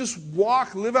 just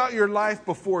walk, live out your life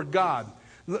before God.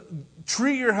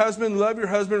 Treat your husband, love your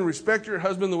husband, respect your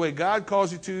husband the way God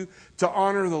calls you to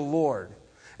honor the Lord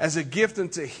as a gift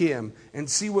unto Him, and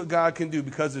see what God can do,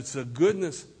 because it's the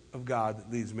goodness of God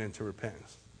that leads men to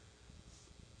repentance.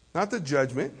 Not the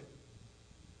judgment.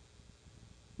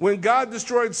 When God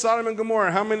destroyed Sodom and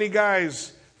Gomorrah, how many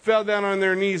guys fell down on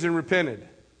their knees and repented?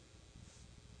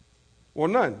 Well,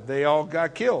 none. They all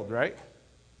got killed, right?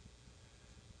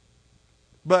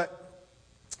 But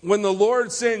when the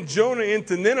Lord sent Jonah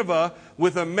into Nineveh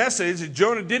with a message that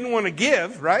Jonah didn't want to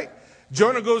give, right?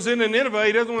 Jonah goes into Nineveh.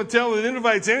 He doesn't want to tell the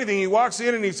Ninevites anything. He walks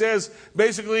in and he says,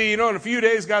 basically, in a few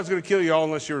days, God's going to kill you all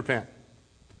unless you repent.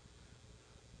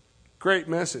 Great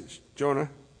message, Jonah.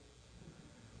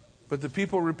 But the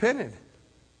people repented.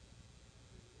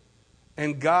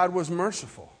 And God was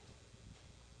merciful.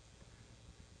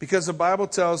 Because the Bible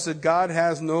tells us that God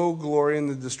has no glory in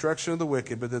the destruction of the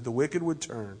wicked, but that the wicked would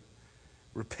turn,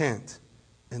 repent,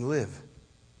 and live.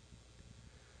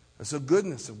 It's the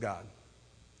goodness of God.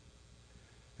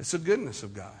 It's the goodness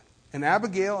of God. And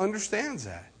Abigail understands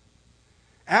that.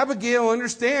 Abigail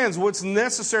understands what's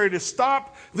necessary to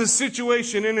stop the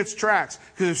situation in its tracks.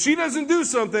 Because if she doesn't do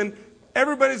something,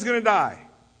 everybody's going to die.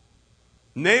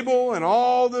 Nabal and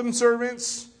all them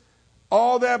servants,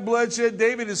 all that bloodshed.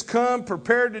 David has come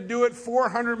prepared to do it.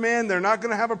 400 men, they're not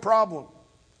going to have a problem.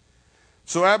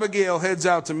 So Abigail heads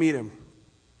out to meet him.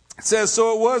 It says,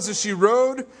 so it was as she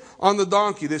rode on the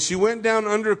donkey that she went down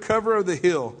under cover of the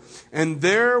hill. And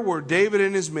there were David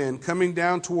and his men coming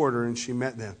down toward her, and she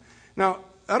met them. Now,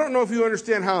 I don't know if you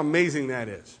understand how amazing that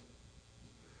is.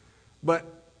 But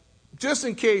just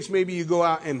in case maybe you go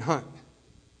out and hunt.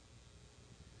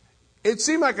 It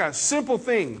seemed like a simple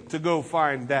thing to go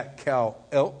find that cow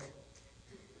elk.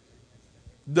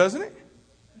 Doesn't it?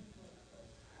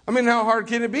 I mean, how hard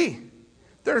can it be?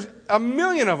 There's 1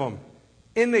 million of them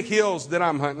in the hills that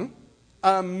I'm hunting.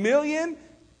 1 million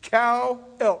cow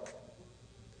elk.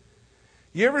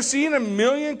 You ever seen 1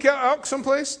 million cow elk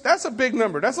someplace? That's a big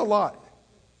number. That's a lot.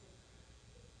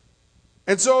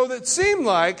 And so it seemed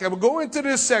like I would go into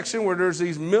this section where there's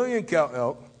these 1 million cow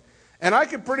elk, and I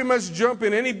could pretty much jump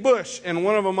in any bush and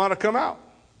one of them ought to come out.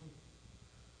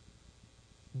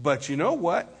 But you know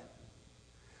what?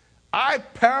 I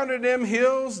pounded them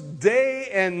hills day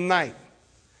and night.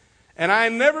 And I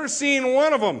never seen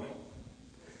one of them.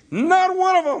 Not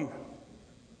one of them.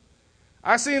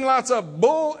 I seen lots of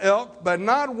bull elk, but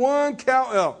not one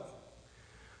cow elk.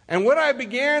 And what I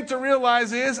began to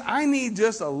realize is I need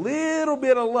just a little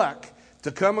bit of luck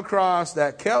to come across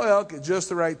that cow elk at just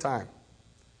the right time.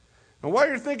 And while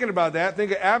you're thinking about that,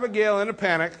 think of Abigail in a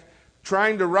panic,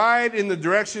 trying to ride in the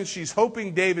direction she's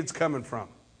hoping David's coming from.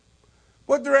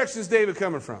 What direction is David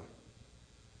coming from?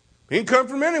 He can come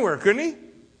from anywhere, couldn't he?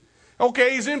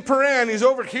 Okay, he's in Paran, he's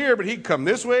over here, but he could come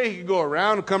this way, he could go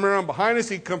around and come around behind us,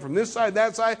 he could come from this side,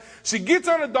 that side. She gets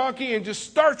on a donkey and just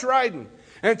starts riding.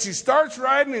 And she starts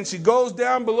riding and she goes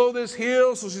down below this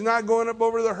hill, so she's not going up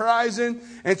over the horizon,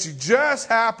 and she just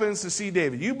happens to see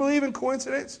David. You believe in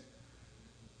coincidence?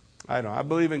 I don't. I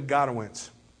believe in Godowance.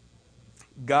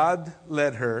 God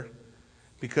led her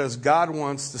because God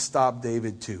wants to stop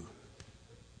David too.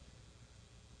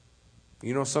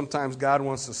 You know, sometimes God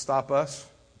wants to stop us.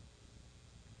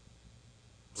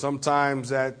 Sometimes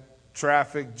that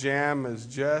traffic jam is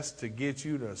just to get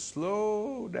you to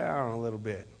slow down a little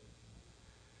bit.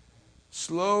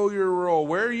 Slow your roll.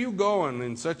 Where are you going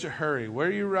in such a hurry? Where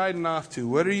are you riding off to?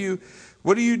 What are you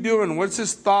doing? What's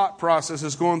his thought process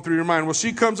is going through your mind? Well,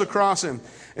 she comes across him.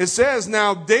 It says,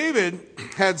 now David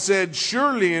had said,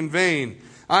 surely in vain,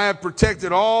 I have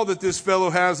protected all that this fellow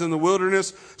has in the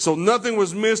wilderness, so nothing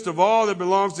was missed of all that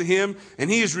belongs to him, and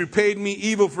he has repaid me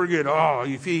evil for good. Oh,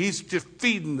 he's just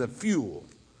feeding the fuel.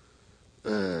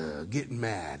 Getting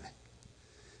mad.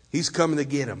 He's coming to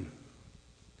get him.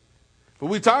 But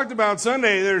we talked about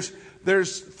Sunday,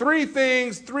 there's 3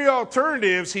 things, 3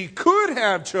 alternatives he could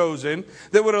have chosen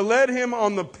that would have led him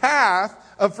on the path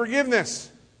of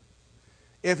forgiveness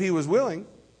if he was willing.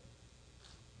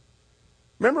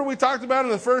 Remember we talked about it,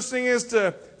 the first thing is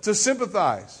to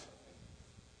sympathize.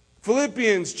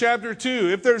 Philippians chapter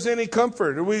 2, if there's any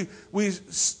comfort, or we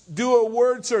do a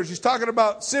word search, he's talking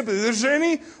about sympathy. Is there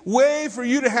any way for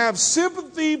you to have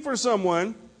sympathy for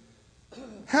someone?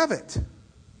 Have it.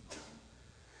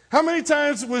 How many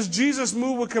times was Jesus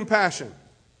moved with compassion?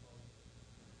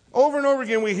 Over and over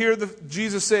again we hear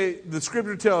Jesus say, the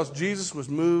scripture tells Jesus was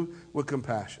moved with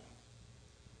compassion.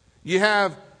 You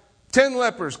have 10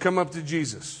 lepers come up to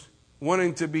Jesus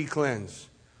wanting to be cleansed.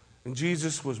 And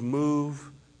Jesus was moved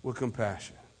with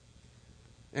compassion.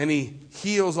 And he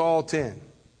heals all 10.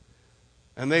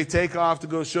 And they take off to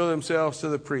go show themselves to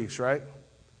the priest, right?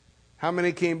 How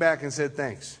many came back and said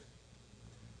thanks?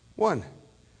 1.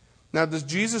 Now, does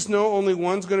Jesus know only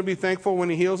one's going to be thankful when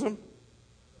he heals them?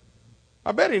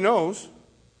 I bet he knows.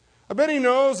 I bet he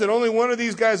knows that only one of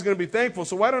these guys is going to be thankful.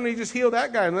 So why don't he just heal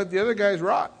that guy and let the other guys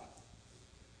rot?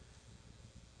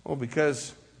 Well,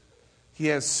 because he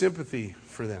has sympathy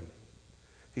for them.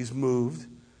 He's moved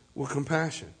with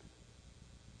compassion.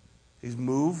 He's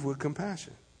moved with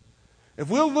compassion. If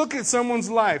we'll look at someone's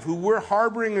life who we're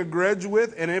harboring a grudge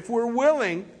with, and if we're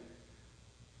willing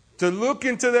to look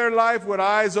into their life with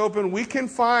eyes open, we can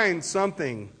find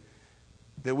something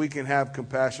that we can have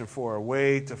compassion for, a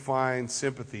way to find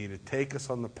sympathy, to take us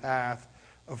on the path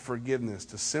of forgiveness,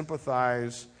 to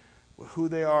sympathize with who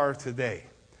they are today.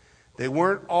 They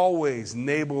weren't always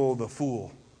Nabal the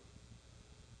fool.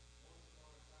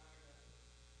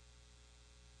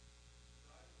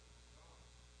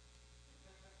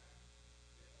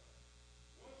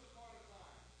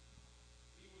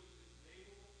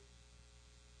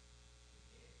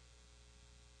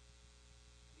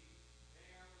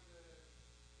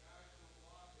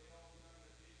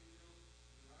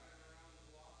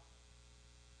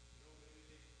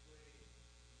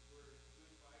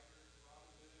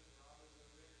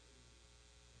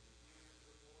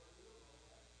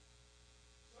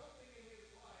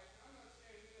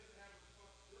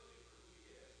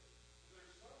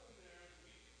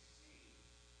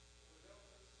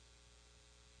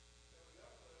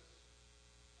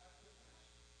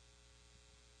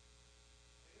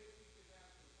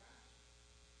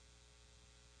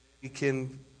 we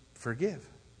can forgive.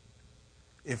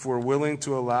 If we're willing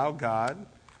to allow God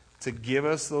to give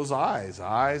us those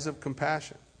eyes of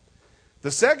compassion.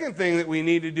 The second thing that we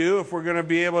need to do if we're going to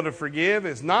be able to forgive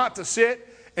is not to sit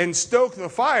and stoke the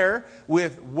fire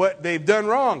with what they've done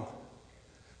wrong.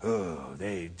 Oh,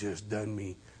 they just done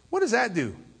me. What does that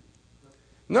do?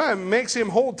 No, it makes him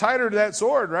hold tighter to that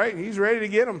sword, right? He's ready to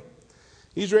get him.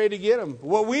 He's ready to get him.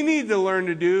 What we need to learn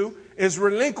to do is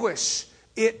relinquish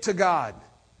it to God.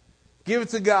 Give it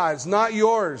to God. It's not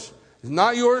yours. It's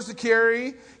not yours to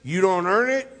carry. You don't earn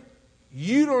it.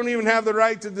 You don't even have the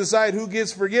right to decide who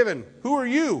gets forgiven. Who are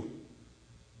you?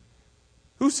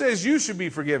 Who says you should be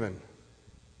forgiven?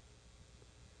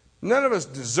 None of us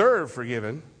deserve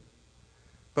forgiven,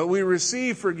 but we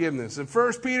receive forgiveness. In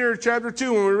 1 Peter chapter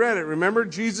 2, when we read it, remember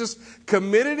Jesus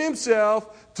committed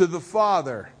himself to the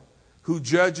Father who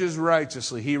judges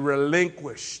righteously. He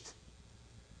relinquished.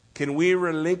 Can we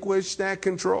relinquish that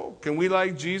control? Can we,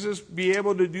 like Jesus, be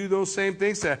able to do those same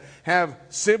things? To have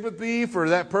sympathy for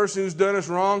that person who's done us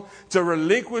wrong? To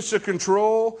relinquish the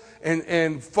control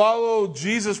and follow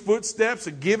Jesus' footsteps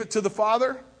and give it to the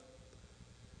Father?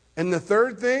 And the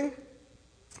third thing,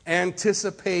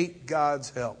 anticipate God's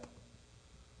help.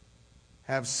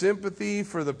 Have sympathy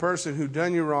for the person who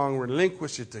done you wrong.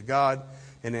 Relinquish it to God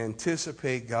and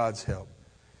anticipate God's help.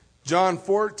 John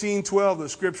 14:12, the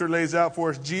scripture lays out for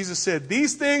us. Jesus said,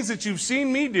 "These things that you've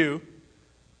seen me do,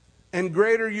 and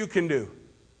greater you can do."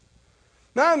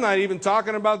 Now, I'm not even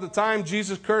talking about the time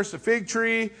Jesus cursed a fig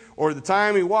tree, or the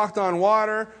time he walked on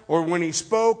water, or when he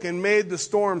spoke and made the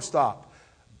storm stop.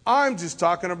 I'm just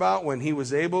talking about when he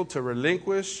was able to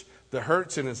relinquish the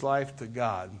hurts in his life to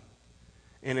God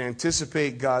and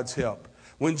anticipate God's help.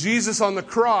 When Jesus on the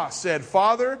cross said,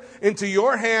 "Father, into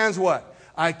your hands," what?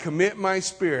 "I commit my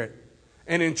spirit,"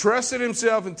 and entrusted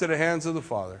himself into the hands of the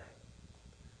Father.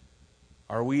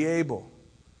 Are we able?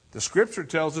 The scripture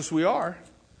tells us we are.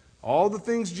 All the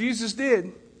things Jesus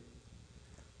did,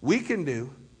 we can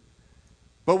do.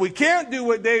 But we can't do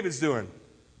what David's doing.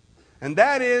 And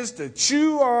that is to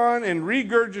chew on and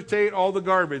regurgitate all the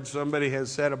garbage somebody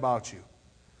has said about you.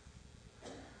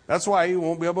 That's why you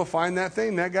won't be able to find that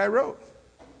thing that guy wrote.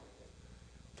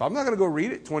 So I'm not going to go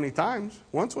read it 20 times.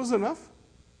 Once was enough.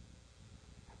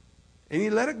 And you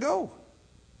let it go.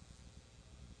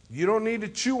 You don't need to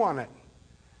chew on it.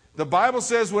 The Bible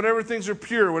says whatever things are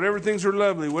pure, whatever things are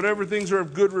lovely, whatever things are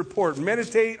of good report,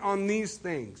 meditate on these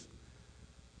things.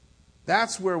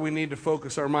 That's where we need to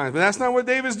focus our minds. But that's not what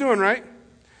David's doing, right?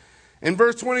 In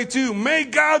verse 22, "May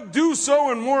God do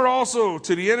so and more also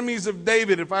to the enemies of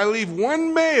David if I leave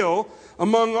one male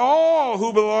among all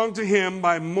who belong to him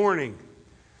by morning."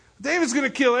 David's going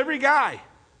to kill every guy.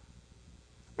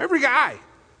 Every guy.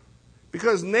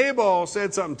 Because Nabal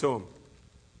said something to him.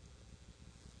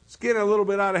 It's getting a little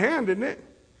bit out of hand, isn't it?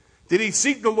 Did he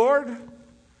seek the Lord?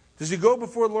 Does he go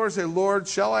before the Lord and say, "Lord,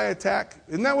 shall I attack?"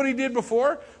 Isn't that what he did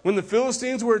before? When the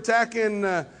Philistines were attacking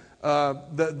it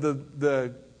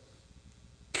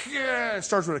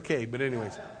starts with a K, but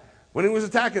anyways. When he was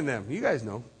attacking them, you guys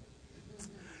know.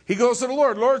 He goes to the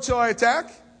Lord, "Lord, shall I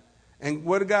attack?" And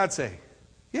what did God say?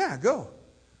 "Yeah, go."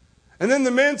 And then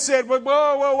the men said, wait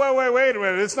a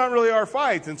minute. It's not really our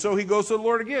fight. And so he goes to the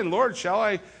Lord again. "Lord, shall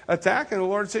I attack?" And the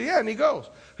Lord said, "Yeah," and he goes.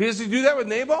 Does he do that with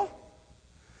Nabal?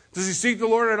 Does he seek the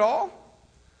Lord at all?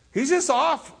 He's just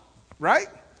off, right?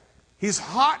 He's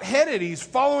hot-headed. He's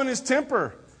following his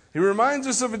temper. He reminds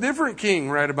us of a different king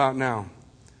right about now.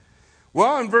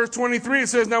 Well, in verse 23 it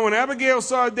says, "Now when Abigail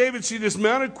saw David, she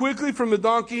dismounted quickly from the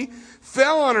donkey,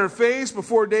 fell on her face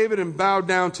before David, and bowed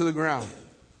down to the ground."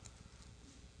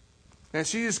 And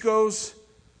she just goes,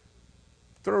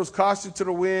 throws caution to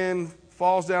the wind,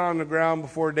 falls down on the ground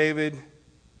before David,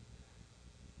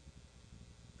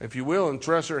 if you will, and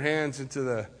trusts her hands into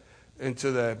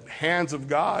the hands of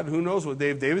God. Who knows what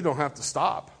David don't have to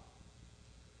stop.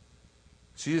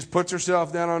 She just puts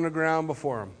herself down on the ground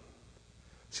before him.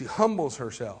 She humbles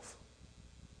herself.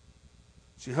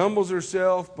 She humbles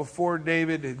herself before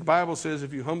David. The Bible says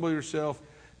if you humble yourself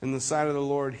in the sight of the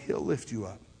Lord, he'll lift you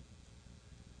up.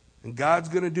 And God's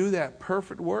going to do that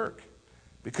perfect work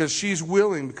because she's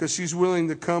willing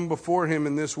to come before him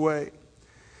in this way.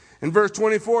 In verse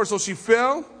 24, "So she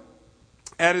fell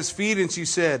at his feet and she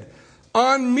said,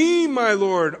 'On me, my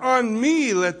Lord, on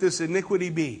me let this iniquity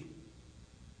be.'"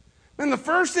 And the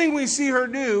first thing we see her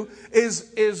do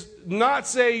is not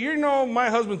say, "My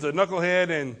husband's a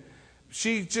knucklehead," and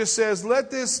she just says,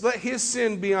 let his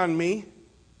sin be on me.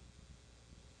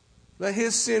 Let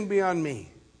his sin be on me.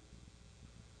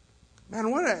 Man,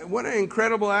 what an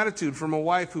incredible attitude from a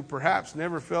wife who perhaps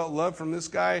never felt love from this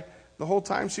guy the whole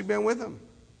time she'd been with him.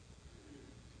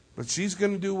 But she's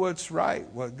going to do what's right,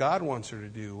 what God wants her to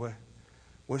do,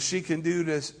 what she can do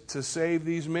to save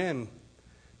these men.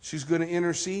 She's going to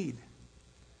intercede.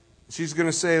 She's going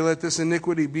to say, let this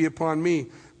iniquity be upon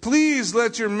me. Please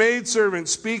let your maidservant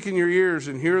speak in your ears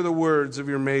and hear the words of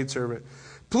your maidservant.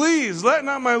 Please let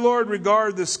not my Lord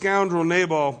regard the scoundrel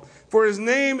Nabal, for his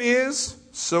name is,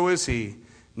 so is he.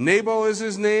 Nabal is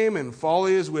his name, and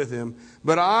folly is with him.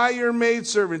 But I, your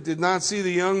maidservant, did not see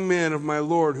the young men of my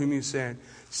Lord whom you sent.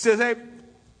 She says, hey,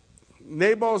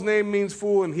 Nabal's name means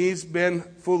fool, and he's been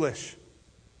foolish.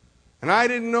 And I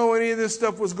didn't know any of this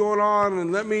stuff was going on,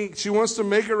 and she wants to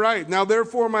make it right. Now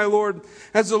therefore, my Lord,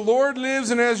 as the Lord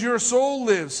lives and as your soul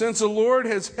lives, since the Lord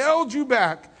has held you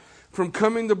back from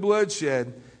coming to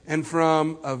bloodshed and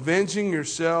from avenging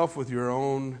yourself with your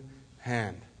own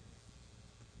hand.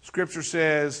 Scripture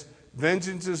says,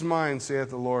 vengeance is mine, saith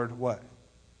the Lord, what?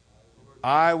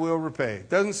 I will repay. It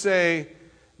doesn't say,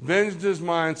 vengeance is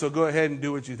mine, so go ahead and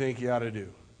do what you think you ought to do.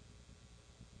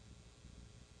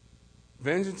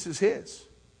 Vengeance is his.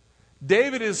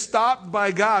 David is stopped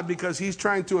by God because he's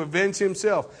trying to avenge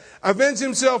himself. Avenge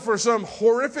himself for some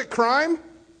horrific crime?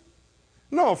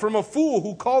 No, from a fool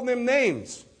who called them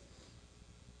names.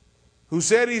 Who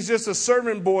said he's just a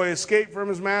servant boy escaped from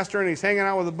his master and he's hanging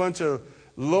out with a bunch of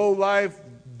low-life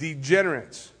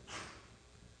degenerates.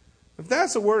 If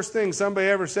that's the worst thing somebody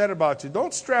ever said about you,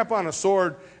 don't strap on a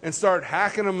sword and start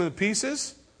hacking them to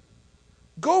pieces.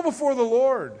 Go before the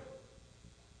Lord.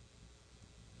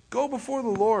 Go before the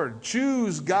Lord.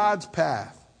 Choose God's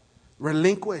path.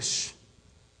 Relinquish.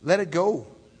 Let it go.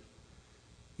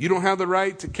 You don't have the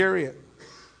right to carry it.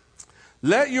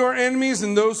 Let your enemies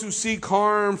and those who seek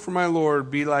harm for my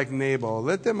Lord be like Nabal.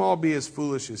 Let them all be as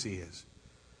foolish as he is.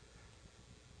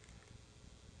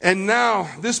 And now,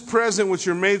 this present which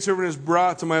your maidservant has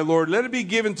brought to my Lord, let it be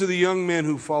given to the young men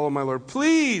who follow my Lord.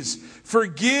 Please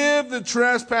forgive the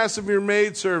trespass of your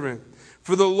maidservant,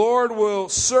 for the Lord will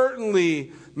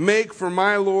certainly make for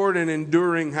my Lord an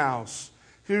enduring house.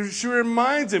 She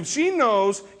reminds him, she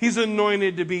knows he's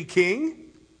anointed to be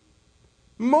king.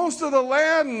 Most of the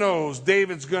land knows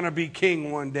David's going to be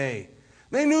king one day.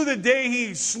 They knew the day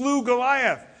he slew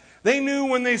Goliath. They knew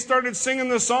when they started singing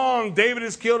the song, David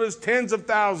has killed his tens of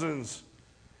thousands.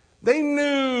 They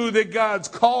knew that God's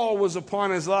call was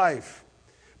upon his life.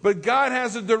 But God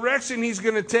has a direction he's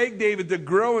going to take David to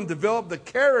grow and develop the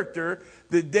character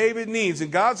that David needs.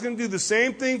 And God's going to do the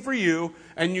same thing for you.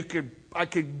 And I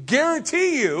could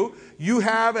guarantee you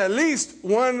have at least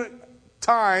one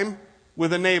time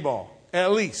with a Nabal.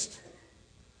 At least.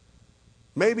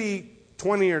 Maybe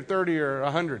 20 or 30 or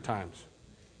 100 times.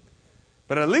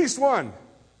 But at least one.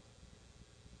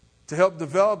 To help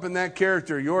develop in that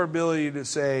character your ability to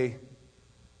say,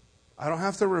 I don't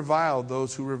have to revile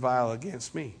those who revile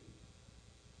against me.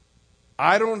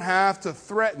 I don't have to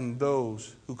threaten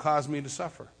those who cause me to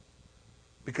suffer.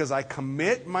 Because I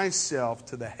commit myself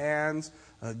to the hands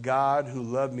of God who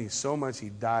loved me so much he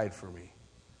died for me.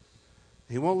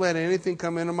 He won't let anything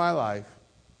come into my life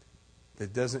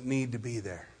that doesn't need to be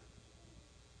there.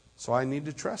 So I need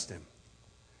to trust him.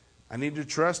 I need to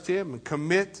trust him and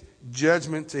commit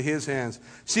judgment to his hands.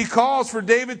 She calls for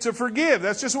David to forgive.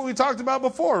 That's just what we talked about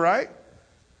before, right?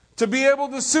 To be able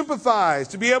to sympathize,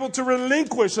 to be able to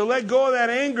relinquish, to let go of that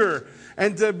anger,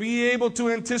 and to be able to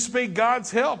anticipate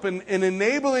God's help in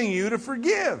enabling you to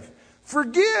forgive.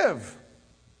 Forgive.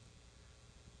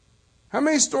 How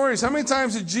many stories, how many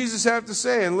times did Jesus have to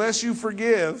say, unless you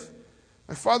forgive,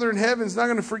 my Father in heaven is not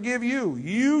going to forgive you.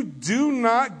 You do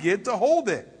not get to hold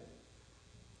it.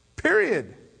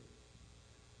 Period.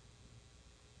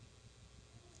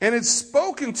 And it's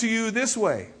spoken to you this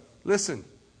way. Listen,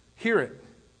 hear it.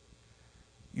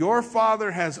 Your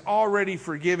Father has already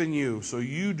forgiven you, so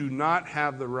you do not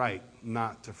have the right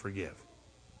not to forgive.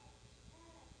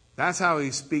 That's how he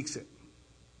speaks it.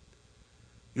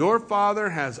 Your Father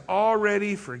has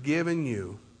already forgiven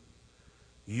you.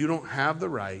 You don't have the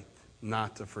right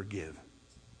not to forgive.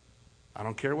 I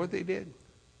don't care what they did.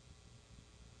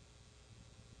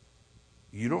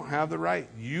 You don't have the right.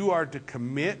 You are to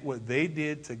commit what they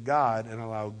did to God and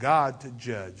allow God to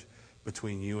judge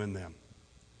between you and them.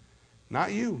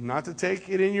 Not you. Not to take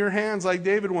it in your hands like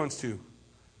David wants to.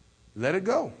 Let it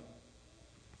go.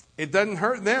 It doesn't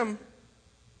hurt them.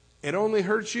 It only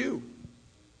hurts you.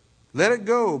 Let it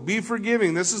go. Be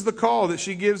forgiving. This is the call that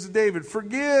she gives to David.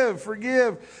 Forgive,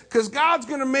 forgive. Because God's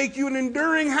going to make you an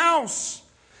enduring house.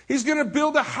 He's going to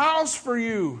build a house for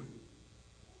you.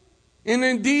 And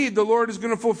indeed, the Lord is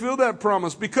going to fulfill that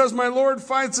promise. Because my Lord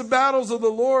fights the battles of the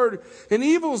Lord, and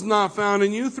evil is not found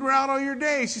in you throughout all your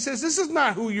days. She says, this is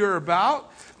not who you're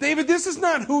about. David, this is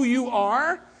not who you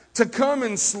are. to come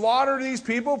and slaughter these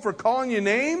people for calling you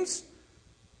names?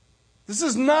 This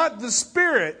is not the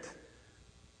spirit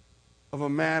of a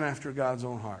man after God's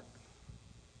own heart.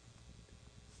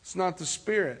 It's not the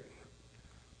spirit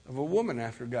of a woman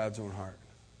after God's own heart.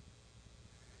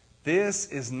 This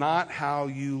is not how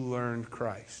you learned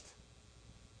Christ.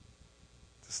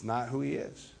 It's not who he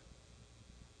is.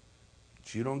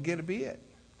 But you don't get to be it.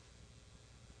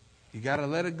 You got to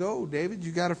let it go, David.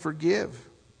 You got to forgive.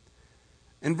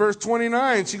 In verse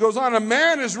 29, she goes on, a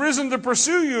man has risen to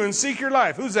pursue you and seek your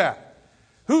life. Who's that?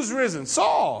 Who's risen?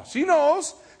 Saul. She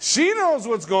knows. She knows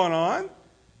what's going on.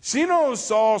 She knows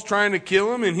Saul's trying to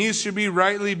kill him and he should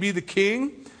rightly be the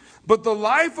king. But the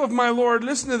life of my Lord,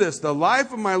 listen to this, the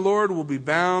life of my Lord will be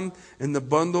bound in the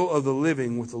bundle of the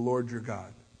living with the Lord your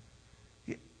God.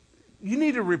 You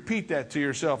need to repeat that to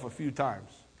yourself a few times.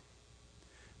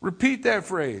 Repeat that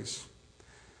phrase.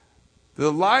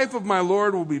 The life of my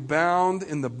Lord will be bound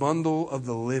in the bundle of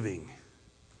the living.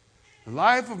 The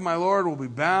life of my Lord will be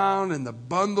bound in the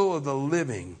bundle of the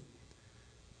living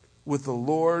with the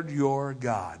Lord your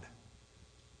God.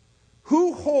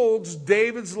 Who holds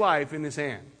David's life in his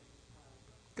hand?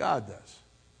 God does.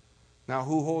 Now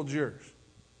who holds yours?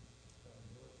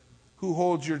 Who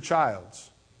holds your child's?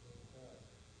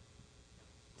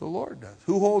 The Lord does.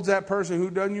 Who holds that person who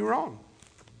done you wrong?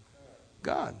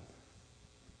 God.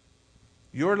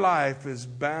 Your life is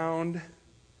bound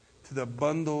to the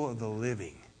bundle of the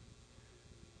living.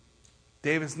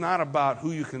 David's not about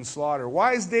who you can slaughter.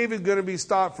 Why is David going to be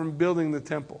stopped from building the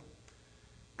temple?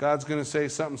 God's going to say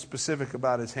something specific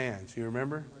about his hands. You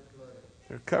remember?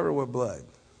 They're covered with blood.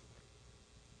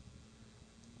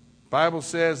 The Bible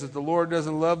says that the Lord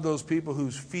doesn't love those people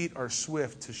whose feet are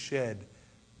swift to shed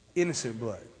innocent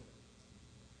blood.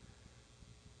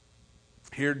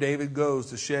 Here David goes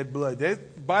to shed blood.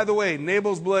 By the way,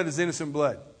 Nabal's blood is innocent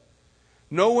blood.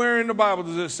 Nowhere in the Bible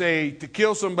does it say to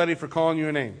kill somebody for calling you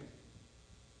a name.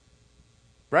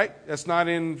 Right? That's not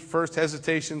in 1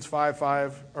 Hesitations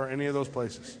 5:5 or any of those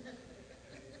places.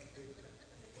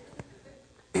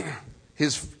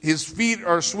 His feet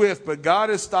are swift, but God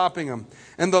is stopping him.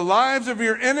 And the lives of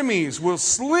your enemies will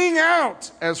sling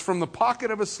out as from the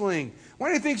pocket of a sling. Why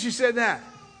do you think she said that?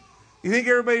 You think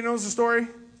everybody knows the story?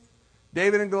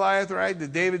 David and Goliath, right?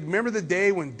 Remember the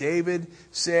day when David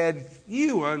said,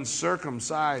 you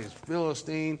uncircumcised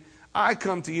Philistine, I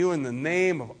come to you in the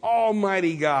name of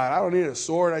Almighty God. I don't need a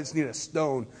sword, I just need a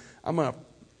stone. I'm going to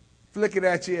flick it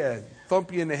at you and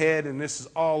thump you in the head, and this is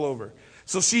all over.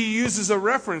 So she uses a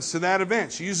reference to that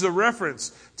event. She uses a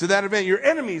reference to that event. Your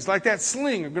enemies, like that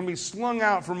sling, are going to be slung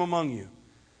out from among you.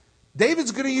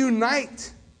 David's going to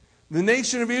unite the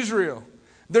nation of Israel.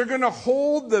 They're going to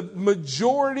hold the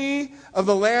majority of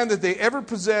the land that they ever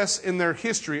possess in their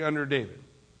history under David.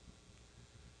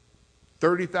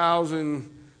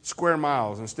 30,000 square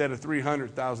miles instead of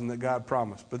 300,000 that God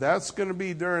promised. But that's going to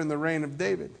be during the reign of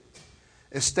David,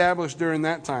 established during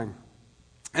that time.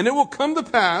 And it will come to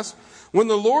pass, when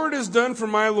the Lord has done for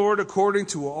my Lord according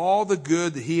to all the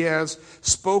good that he has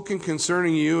spoken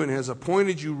concerning you and has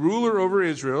appointed you ruler over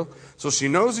Israel, so she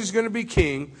knows he's going to be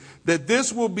king, that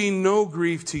this will be no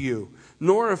grief to you,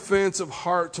 nor offense of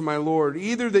heart to my Lord,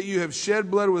 either that you have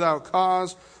shed blood without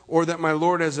cause, or that my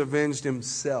Lord has avenged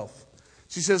himself.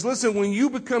 She says, listen, when you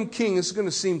become king, it's going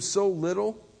to seem so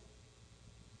little.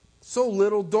 So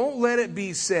little. Don't let it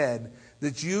be said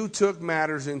that you took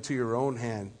matters into your own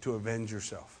hand to avenge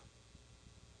yourself.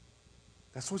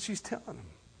 That's what she's telling him.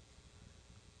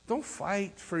 Don't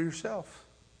fight for yourself.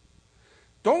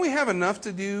 Don't we have enough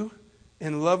to do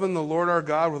in loving the Lord our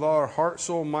God with all our heart,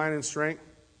 soul, mind, and strength?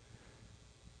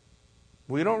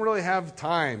 We don't really have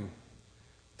time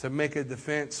to make a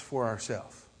defense for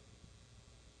ourselves.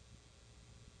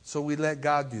 So we let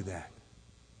God do that.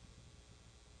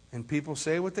 And people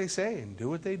say what they say and do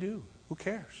what they do. Who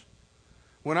cares?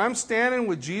 When I'm standing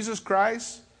with Jesus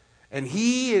Christ and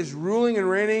he is ruling and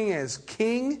reigning as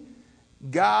King,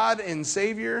 God, and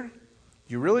Savior,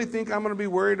 you really think I'm going to be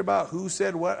worried about who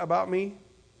said what about me?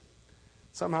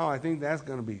 Somehow I think that's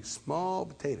going to be small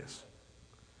potatoes.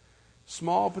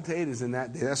 Small potatoes in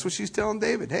that day. That's what she's telling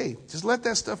David. Hey, just let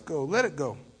that stuff go. Let it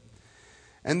go.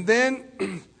 And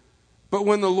then, but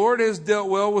when the Lord has dealt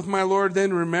well with my Lord,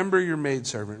 then remember your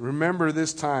maidservant. Remember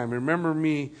this time. Remember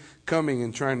me coming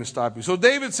and trying to stop you. So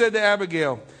David said to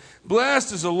Abigail,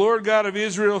 blessed is the Lord God of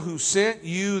Israel who sent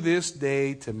you this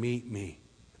day to meet me.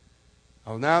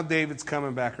 Oh, now David's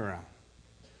coming back around.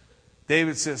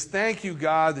 David says, thank you,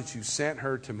 God, that you sent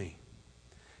her to me.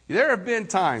 There have been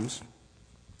times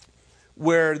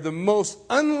where the most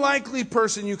unlikely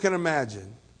person you can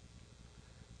imagine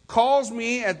calls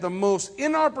me at the most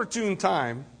inopportune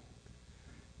time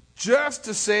just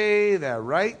to say that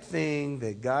right thing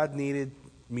that God needed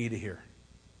me to hear.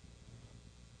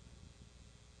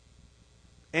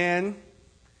 And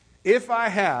if I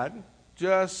had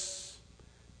just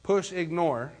pushed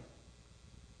ignore,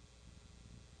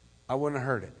 I wouldn't have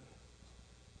heard it.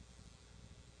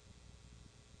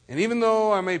 And even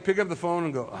though I may pick up the phone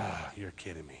and go, you're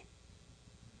kidding me.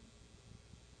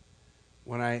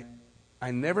 When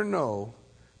I never know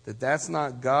that that's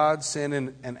not God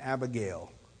sending an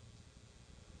Abigail.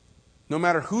 No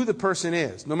matter who the person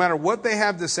is, no matter what they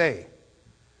have to say.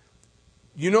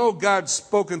 You know God's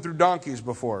spoken through donkeys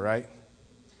before, right?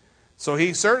 So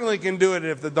he certainly can do it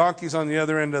if the donkey's on the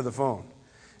other end of the phone.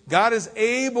 God is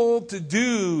able to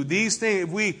do these things.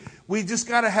 We just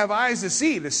got to have eyes to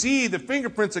see the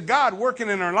fingerprints of God working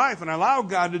in our life and allow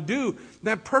God to do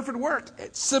that perfect work.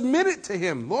 Submit it to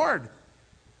him, Lord.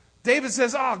 David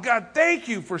says, oh, God, thank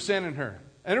you for sending her.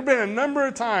 And there have been a number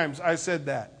of times I said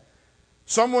that.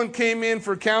 Someone came in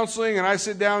for counseling, and I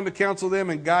sit down to counsel them,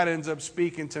 and God ends up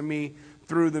speaking to me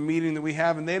through the meeting that we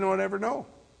have, and they don't ever know.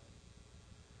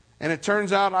 And it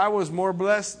turns out I was more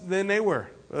blessed than they were.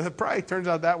 It probably turns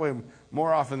out that way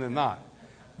more often than not.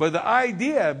 But the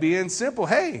idea being simple,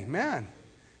 hey, man,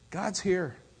 God's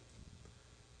here.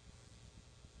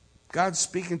 God's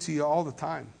speaking to you all the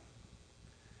time.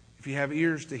 If you have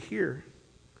ears to hear,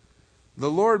 the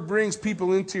Lord brings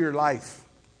people into your life.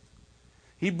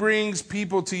 He brings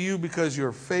people to you because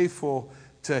you're faithful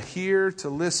to hear, to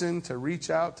listen, to reach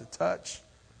out, to touch.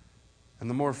 And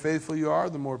the more faithful you are,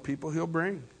 the more people he'll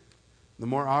bring. The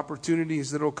more opportunities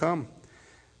that will come.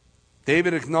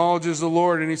 David acknowledges the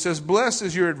Lord and he says, blessed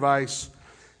is your advice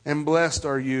and blessed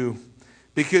are you,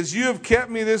 because you have kept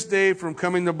me this day from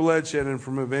coming to bloodshed and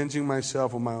from avenging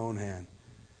myself with my own hand.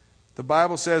 The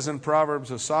Bible says in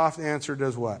Proverbs, a soft answer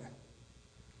does what?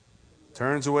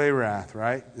 Turns away wrath,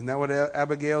 right? Isn't that what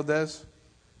Abigail does?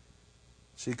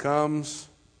 She comes,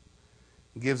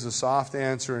 gives a soft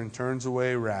answer, and turns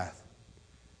away wrath.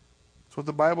 That's what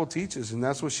the Bible teaches, and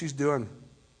that's what she's doing.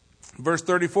 Verse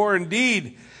 34,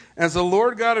 indeed, as the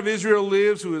Lord God of Israel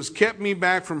lives, who has kept me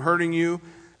back from hurting you,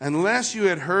 unless you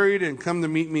had hurried and come to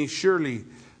meet me, surely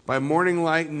by morning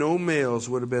light no males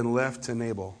would have been left to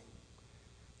Nabal.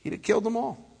 He'd have killed them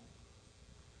all.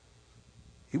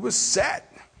 He was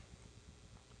set.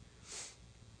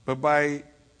 But by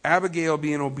Abigail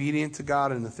being obedient to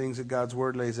God and the things that God's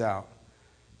word lays out,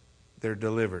 they're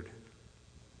delivered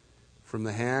from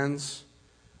the hands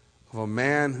of a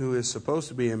man who is supposed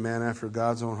to be a man after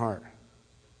God's own heart.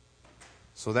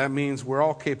 So that means we're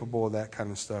all capable of that kind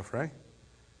of stuff, right?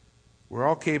 We're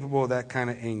all capable of that kind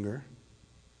of anger.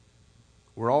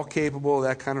 We're all capable of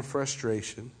that kind of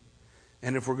frustration.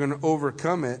 And if we're going to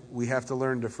overcome it, we have to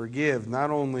learn to forgive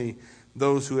not only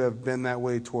those who have been that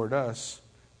way toward us,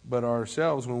 but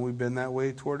ourselves when we've been that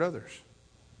way toward others.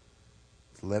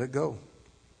 Let it go.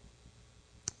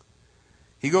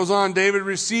 He goes on, David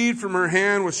received from her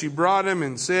hand what she brought him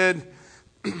and said,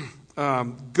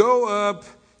 go up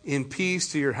in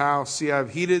peace to your house. See,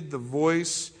 I've heeded the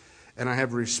voice and I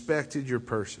have respected your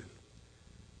person.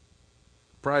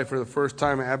 Probably for the first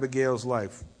time in Abigail's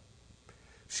life,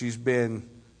 she's been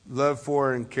loved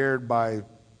for and cared by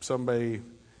somebody.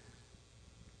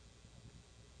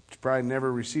 She probably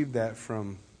never received that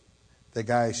from the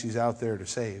guy she's out there to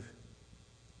save.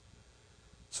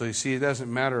 So you see, it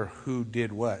doesn't matter who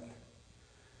did what.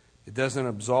 It doesn't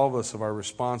absolve us of our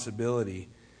responsibility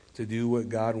to do what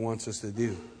God wants us to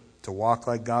do, to walk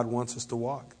like God wants us to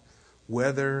walk.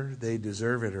 Whether they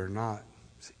deserve it or not,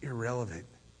 it's irrelevant.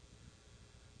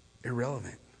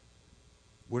 Irrelevant.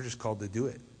 We're just called to do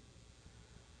it.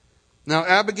 Now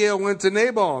Abigail went to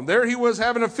Nabal, and there he was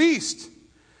having a feast,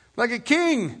 like a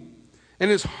king.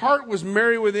 And his heart was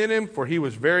merry within him, for he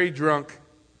was very drunk.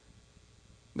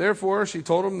 Therefore she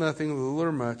told him nothing, little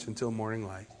or much, until morning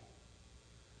light.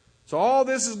 So all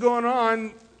this is going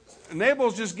on.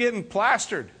 Nabal's just getting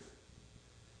plastered.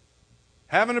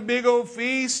 Having a big old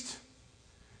feast.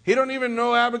 He don't even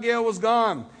know Abigail was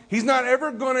gone. He's not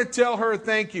ever going to tell her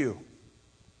thank you.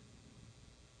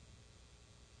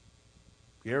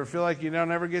 You ever feel like you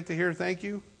don't ever get to hear thank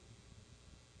you?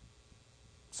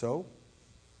 So?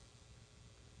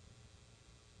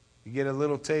 You get a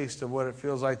little taste of what it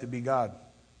feels like to be God.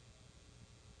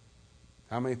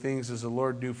 How many things does the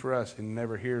Lord do for us and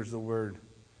never hears the word,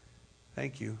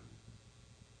 thank you.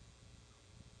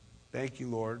 Thank you,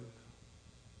 Lord.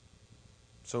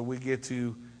 So we get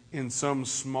to, in some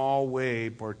small way,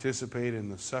 participate in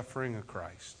the suffering of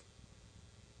Christ.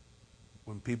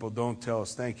 When people don't tell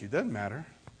us thank you, it doesn't matter.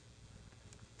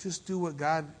 Just do what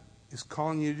God is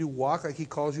calling you to do. Walk like He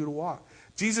calls you to walk.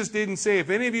 Jesus didn't say, if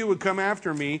any of you would come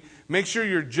after me, make sure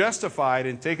you're justified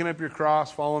in taking up your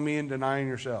cross, following me, and denying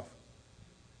yourself.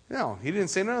 No, he didn't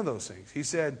say none of those things. He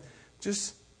said,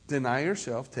 just deny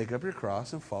yourself, take up your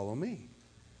cross, and follow me.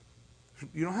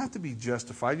 You don't have to be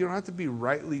justified. You don't have to be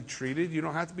rightly treated. You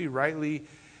don't have to be rightly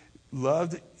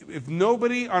loved. If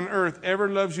nobody on earth ever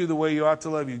loves you the way you ought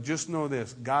to love you, just know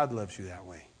this: God loves you that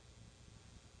way.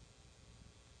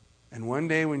 And one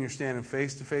day when you're standing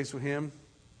face to face with Him,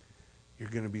 you're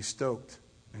going to be stoked.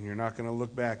 And you're not going to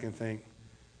look back and think,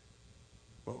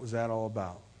 what was that all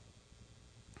about?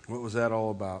 What was that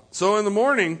all about? So in the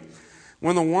morning,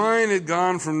 when the wine had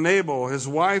gone from Nabal, his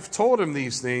wife told him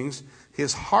these things.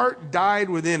 His heart died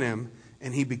within him,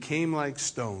 and he became like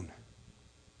stone.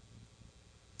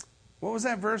 What was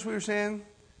that verse we were saying?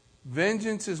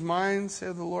 Vengeance is mine,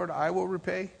 saith the Lord, I will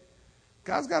repay.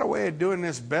 God's got a way of doing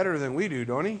this better than we do,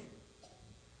 don't He?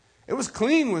 It was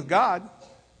clean with God.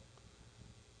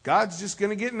 God's just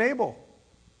going to get Nabal.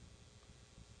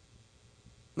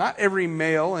 Not every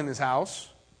male in his house.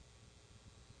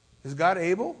 Is God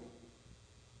able?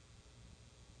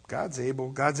 God's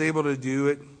able. God's able to do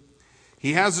it.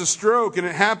 He has a stroke, and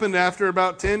it happened after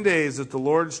about 10 days that the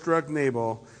Lord struck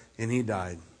Nabal, and he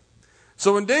died.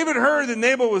 So when David heard that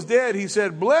Nabal was dead, he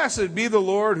said, Blessed be the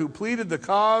Lord who pleaded the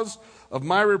cause of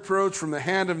my reproach from the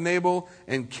hand of Nabal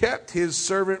and kept his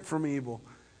servant from evil.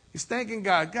 He's thanking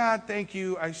God. God, thank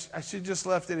you. I should just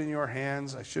left it in your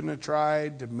hands. I shouldn't have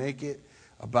tried to make it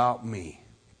about me.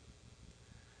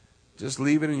 Just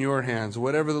leave it in your hands.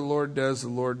 Whatever the Lord does, the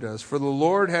Lord does. For the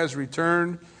Lord has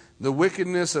returned the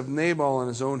wickedness of Nabal on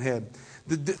his own head.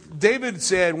 David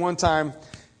said one time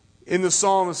in the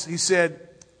Psalms, he said,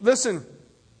 listen,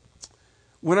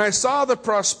 when I saw the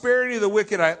prosperity of the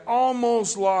wicked, I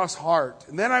almost lost heart.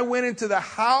 And then I went into the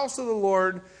house of the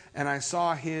Lord and I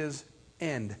saw his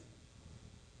end.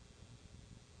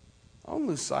 I don't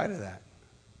lose sight of that.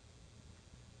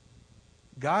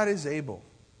 God is able.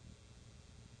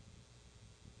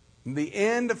 The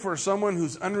end for someone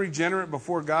who's unregenerate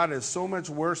before God is so much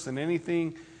worse than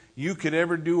anything you could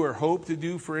ever do or hope to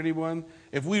do for anyone.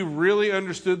 If we really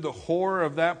understood the horror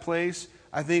of that place,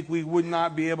 I think we would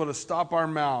not be able to stop our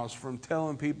mouths from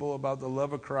telling people about the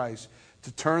love of Christ,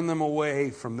 to turn them away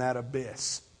from that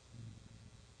abyss,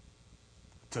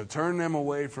 to turn them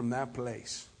away from that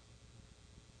place.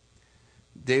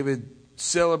 David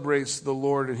celebrates the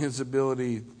Lord and His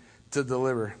ability to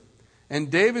deliver. And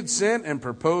David sent and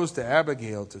proposed to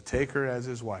Abigail to take her as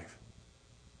his wife.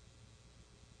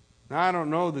 Now, I don't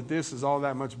know that this is all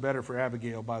that much better for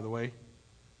Abigail, by the way.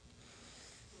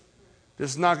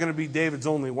 This is not going to be David's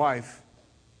only wife,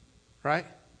 right?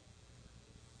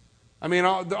 I mean,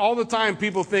 all the time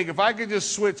people think, if I could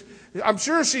just switch. I'm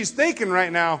sure she's thinking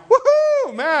right now,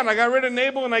 woohoo, man, I got rid of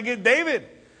Nabal and I get David.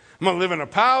 I'm going to live in a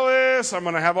palace. I'm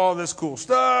going to have all this cool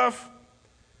stuff.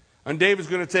 And David's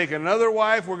going to take another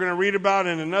wife we're going to read about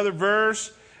in another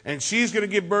verse. And she's going to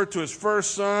give birth to his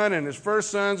first son. And his first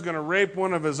son's going to rape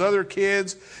one of his other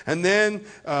kids. And then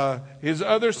his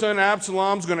other son,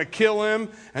 Absalom's going to kill him.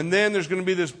 And then there's going to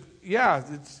be this. Yeah,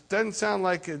 it doesn't sound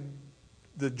like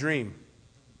the dream.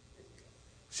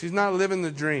 She's not living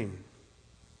the dream.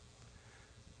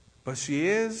 But she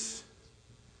is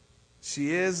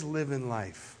living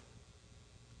life.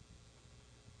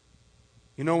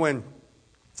 You know,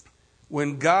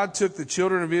 when God took the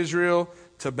children of Israel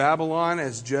to Babylon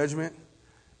as judgment,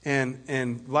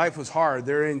 and life was hard.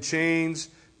 They're in chains,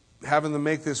 having to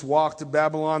make this walk to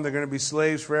Babylon. They're going to be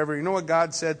slaves forever. You know what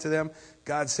God said to them?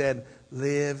 God said,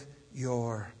 live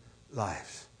your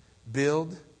lives.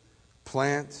 Build,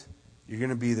 plant. You're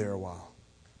going to be there a while.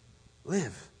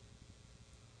 Live.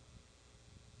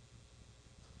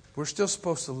 We're still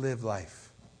supposed to live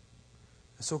life.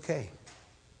 It's okay.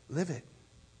 Live it.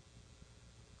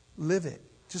 Live it.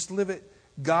 Just live it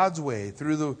God's way,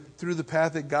 through the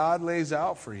path that God lays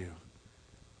out for you.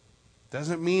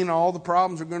 Doesn't mean all the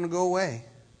problems are going to go away.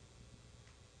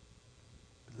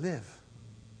 But live.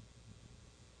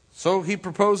 So he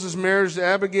proposes marriage to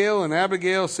Abigail, and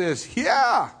Abigail says,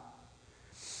 yeah.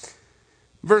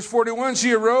 Verse 41,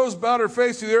 she arose, bowed her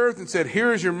face to the earth, and said,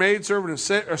 here is your maidservant,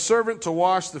 a servant to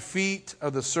wash the feet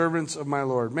of the servants of my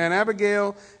Lord. Man,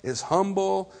 Abigail is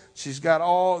humble. She's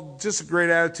got just a great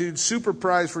attitude. Super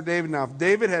prize for David. Now, if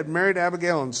David had married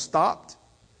Abigail and stopped,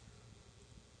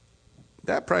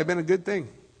 that'd probably been a good thing.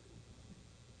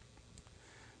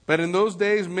 But in those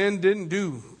days, men didn't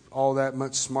do all that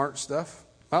much smart stuff.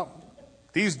 Well,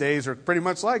 these days are pretty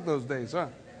much like those days, huh?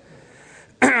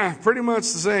 Pretty much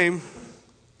the same.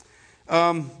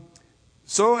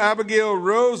 So Abigail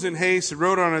rose in haste and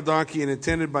rode on a donkey, and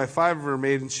attended by 5 of her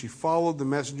maidens, she followed the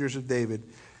messengers of David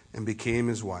and became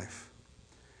his wife.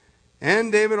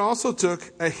 And David also took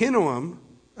Ahinoam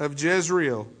of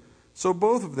Jezreel. So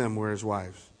both of them were his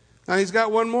wives. Now he's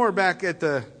got one more back at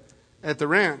the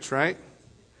ranch, right?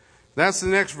 That's the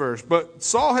next verse. But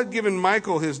Saul had given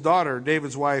Michal, his daughter,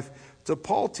 David's wife, to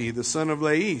Palti, the son of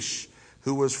Laish,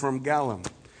 who was from Galim.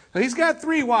 Now he's got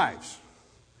 3 wives.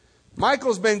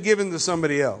 Michal's been given to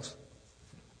somebody else.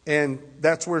 And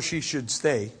that's where she should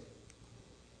stay.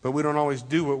 But we don't always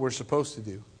do what we're supposed to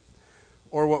do.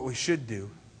 Or what we should do.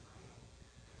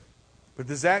 But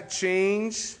does that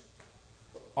change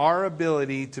our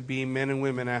ability to be men and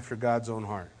women after God's own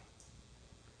heart?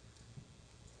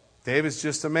 David's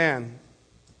just a man,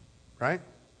 right?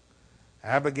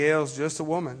 Abigail's just a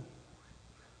woman.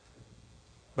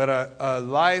 But a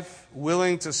life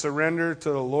willing to surrender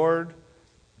to the Lord,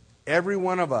 every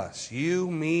one of us, you,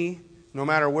 me, no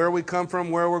matter where we come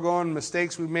from, where we're going,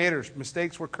 mistakes we've made or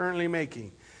mistakes we're currently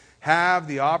making, have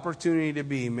the opportunity to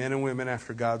be men and women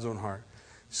after God's own heart.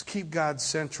 Just keep God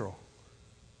central.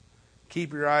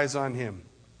 Keep your eyes on Him.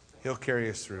 He'll carry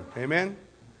us through. Amen?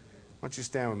 Why don't you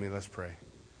stand with me? Let's pray.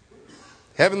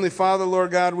 Heavenly Father, Lord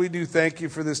God, we do thank you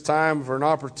for this time, for an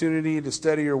opportunity to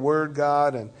study your word,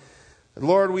 God. And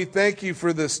Lord, we thank you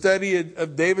for the study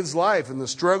of David's life and the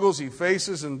struggles he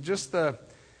faces, and just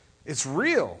it's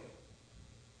real.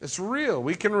 It's real.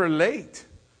 We can relate.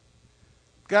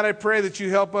 God, I pray that you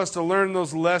help us to learn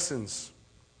those lessons.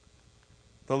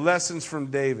 The lessons from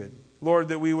David. Lord,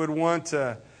 that we would want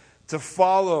to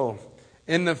follow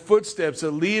in the footsteps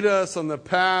that lead us on the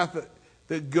path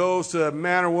that goes to a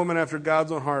man or woman after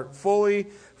God's own heart, fully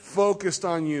focused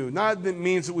on you. Not that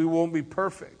means that we won't be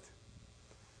perfect,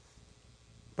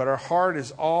 but our heart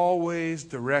is always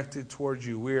directed towards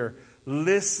you. We are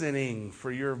listening for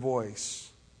your voice.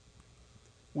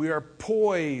 We are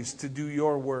poised to do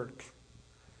your work.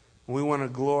 We want to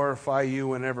glorify you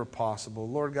whenever possible.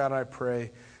 Lord God, I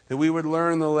pray that we would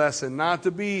learn the lesson, not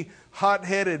to be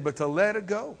hot-headed, but to let it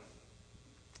go.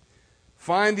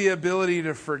 Find the ability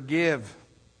to forgive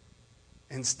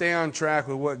and stay on track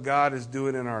with what God is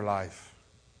doing in our life.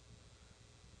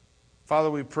 Father,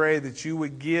 we pray that you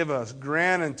would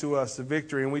grant unto us the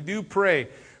victory. And we do pray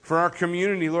for our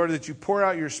community, Lord, that you pour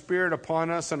out your Spirit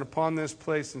upon us and upon this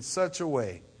place in such a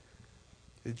way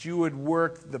that you would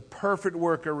work the perfect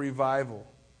work of revival,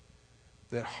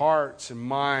 that hearts and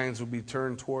minds will be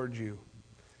turned towards you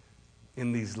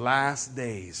in these last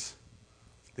days,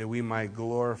 that we might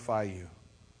glorify you.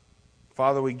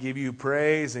 Father, we give you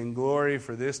praise and glory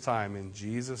for this time. In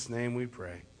Jesus' name we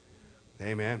pray.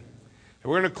 Amen. And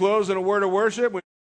we're going to close in a word of worship.